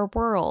of our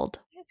world.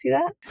 See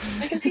that?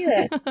 I can see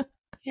that.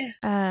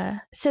 Yeah.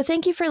 So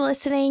thank you for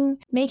listening.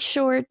 Make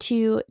sure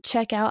to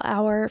check out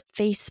our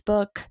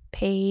Facebook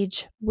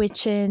page,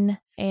 Witchin'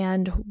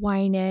 and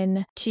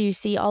Whinin', to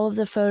see all of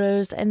the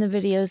photos and the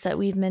videos that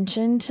we've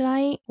mentioned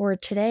tonight or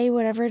today,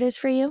 whatever it is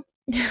for you.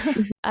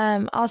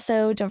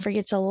 Also, don't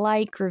forget to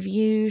like,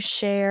 review,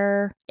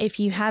 share. If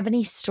you have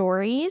any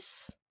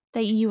stories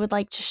that you would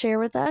like to share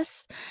with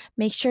us,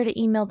 make sure to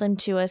email them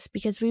to us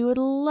because we would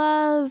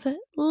love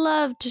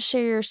to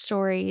share your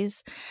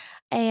stories.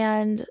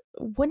 And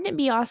wouldn't it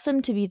be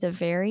awesome to be the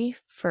very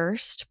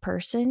first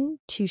person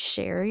to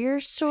share your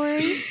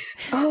story?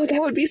 Oh, that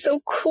would be so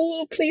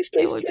cool. Please,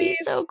 please, That would please.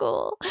 be so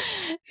cool.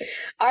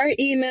 Our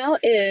email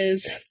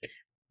is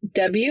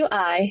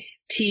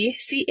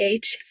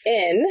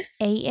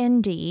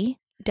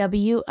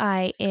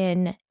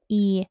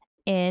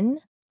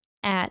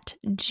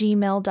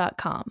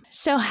WITCHANDWINEN@gmail.com.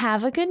 So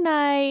have a good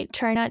night.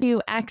 Try not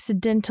to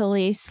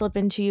accidentally slip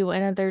into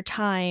another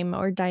time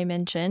or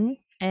dimension.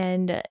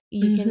 And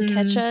you can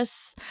catch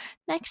us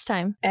next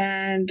time.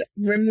 And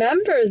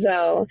remember,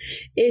 though,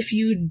 if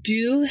you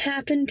do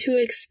happen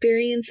to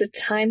experience a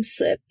time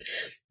slip,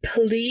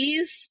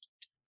 please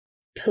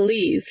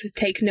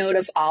take note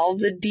of all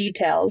the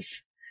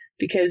details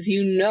because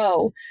you're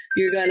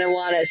going to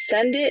want to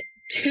send it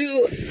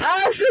to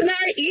us in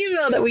our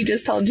email that we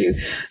just told you.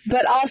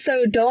 But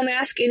also, don't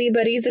ask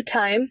anybody the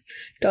time.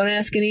 Don't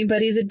ask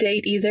anybody the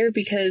date either,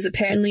 because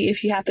apparently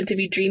if you happen to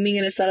be dreaming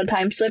and it's not a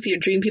time slip, your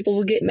dream people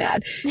will get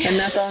mad. And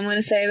that's all I'm going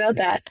to say about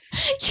that.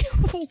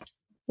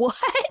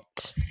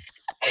 What?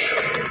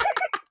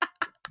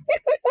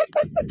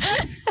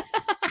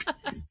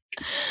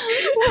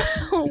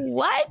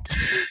 What?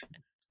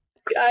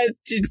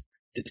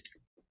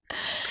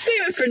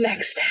 Save it for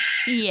next time.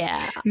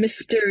 Yeah.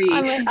 Mystery.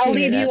 I'll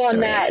leave you on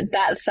that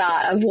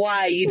thought of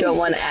why you don't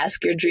want to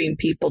ask your dream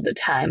people the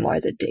time or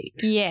the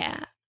date.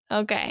 Yeah.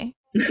 Okay.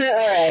 All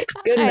right.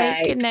 Good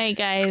night. Good night,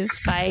 guys.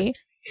 Bye.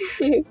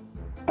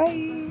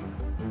 Bye.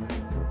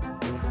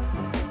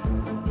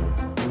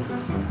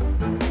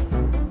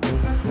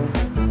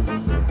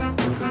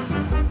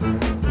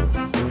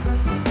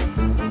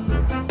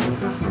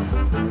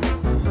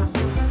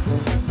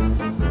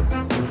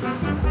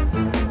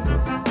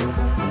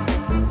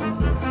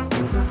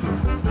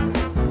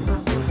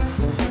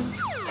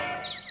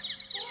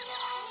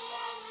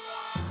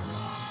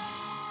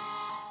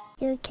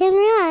 You can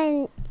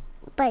run,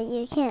 but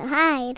you can't hide.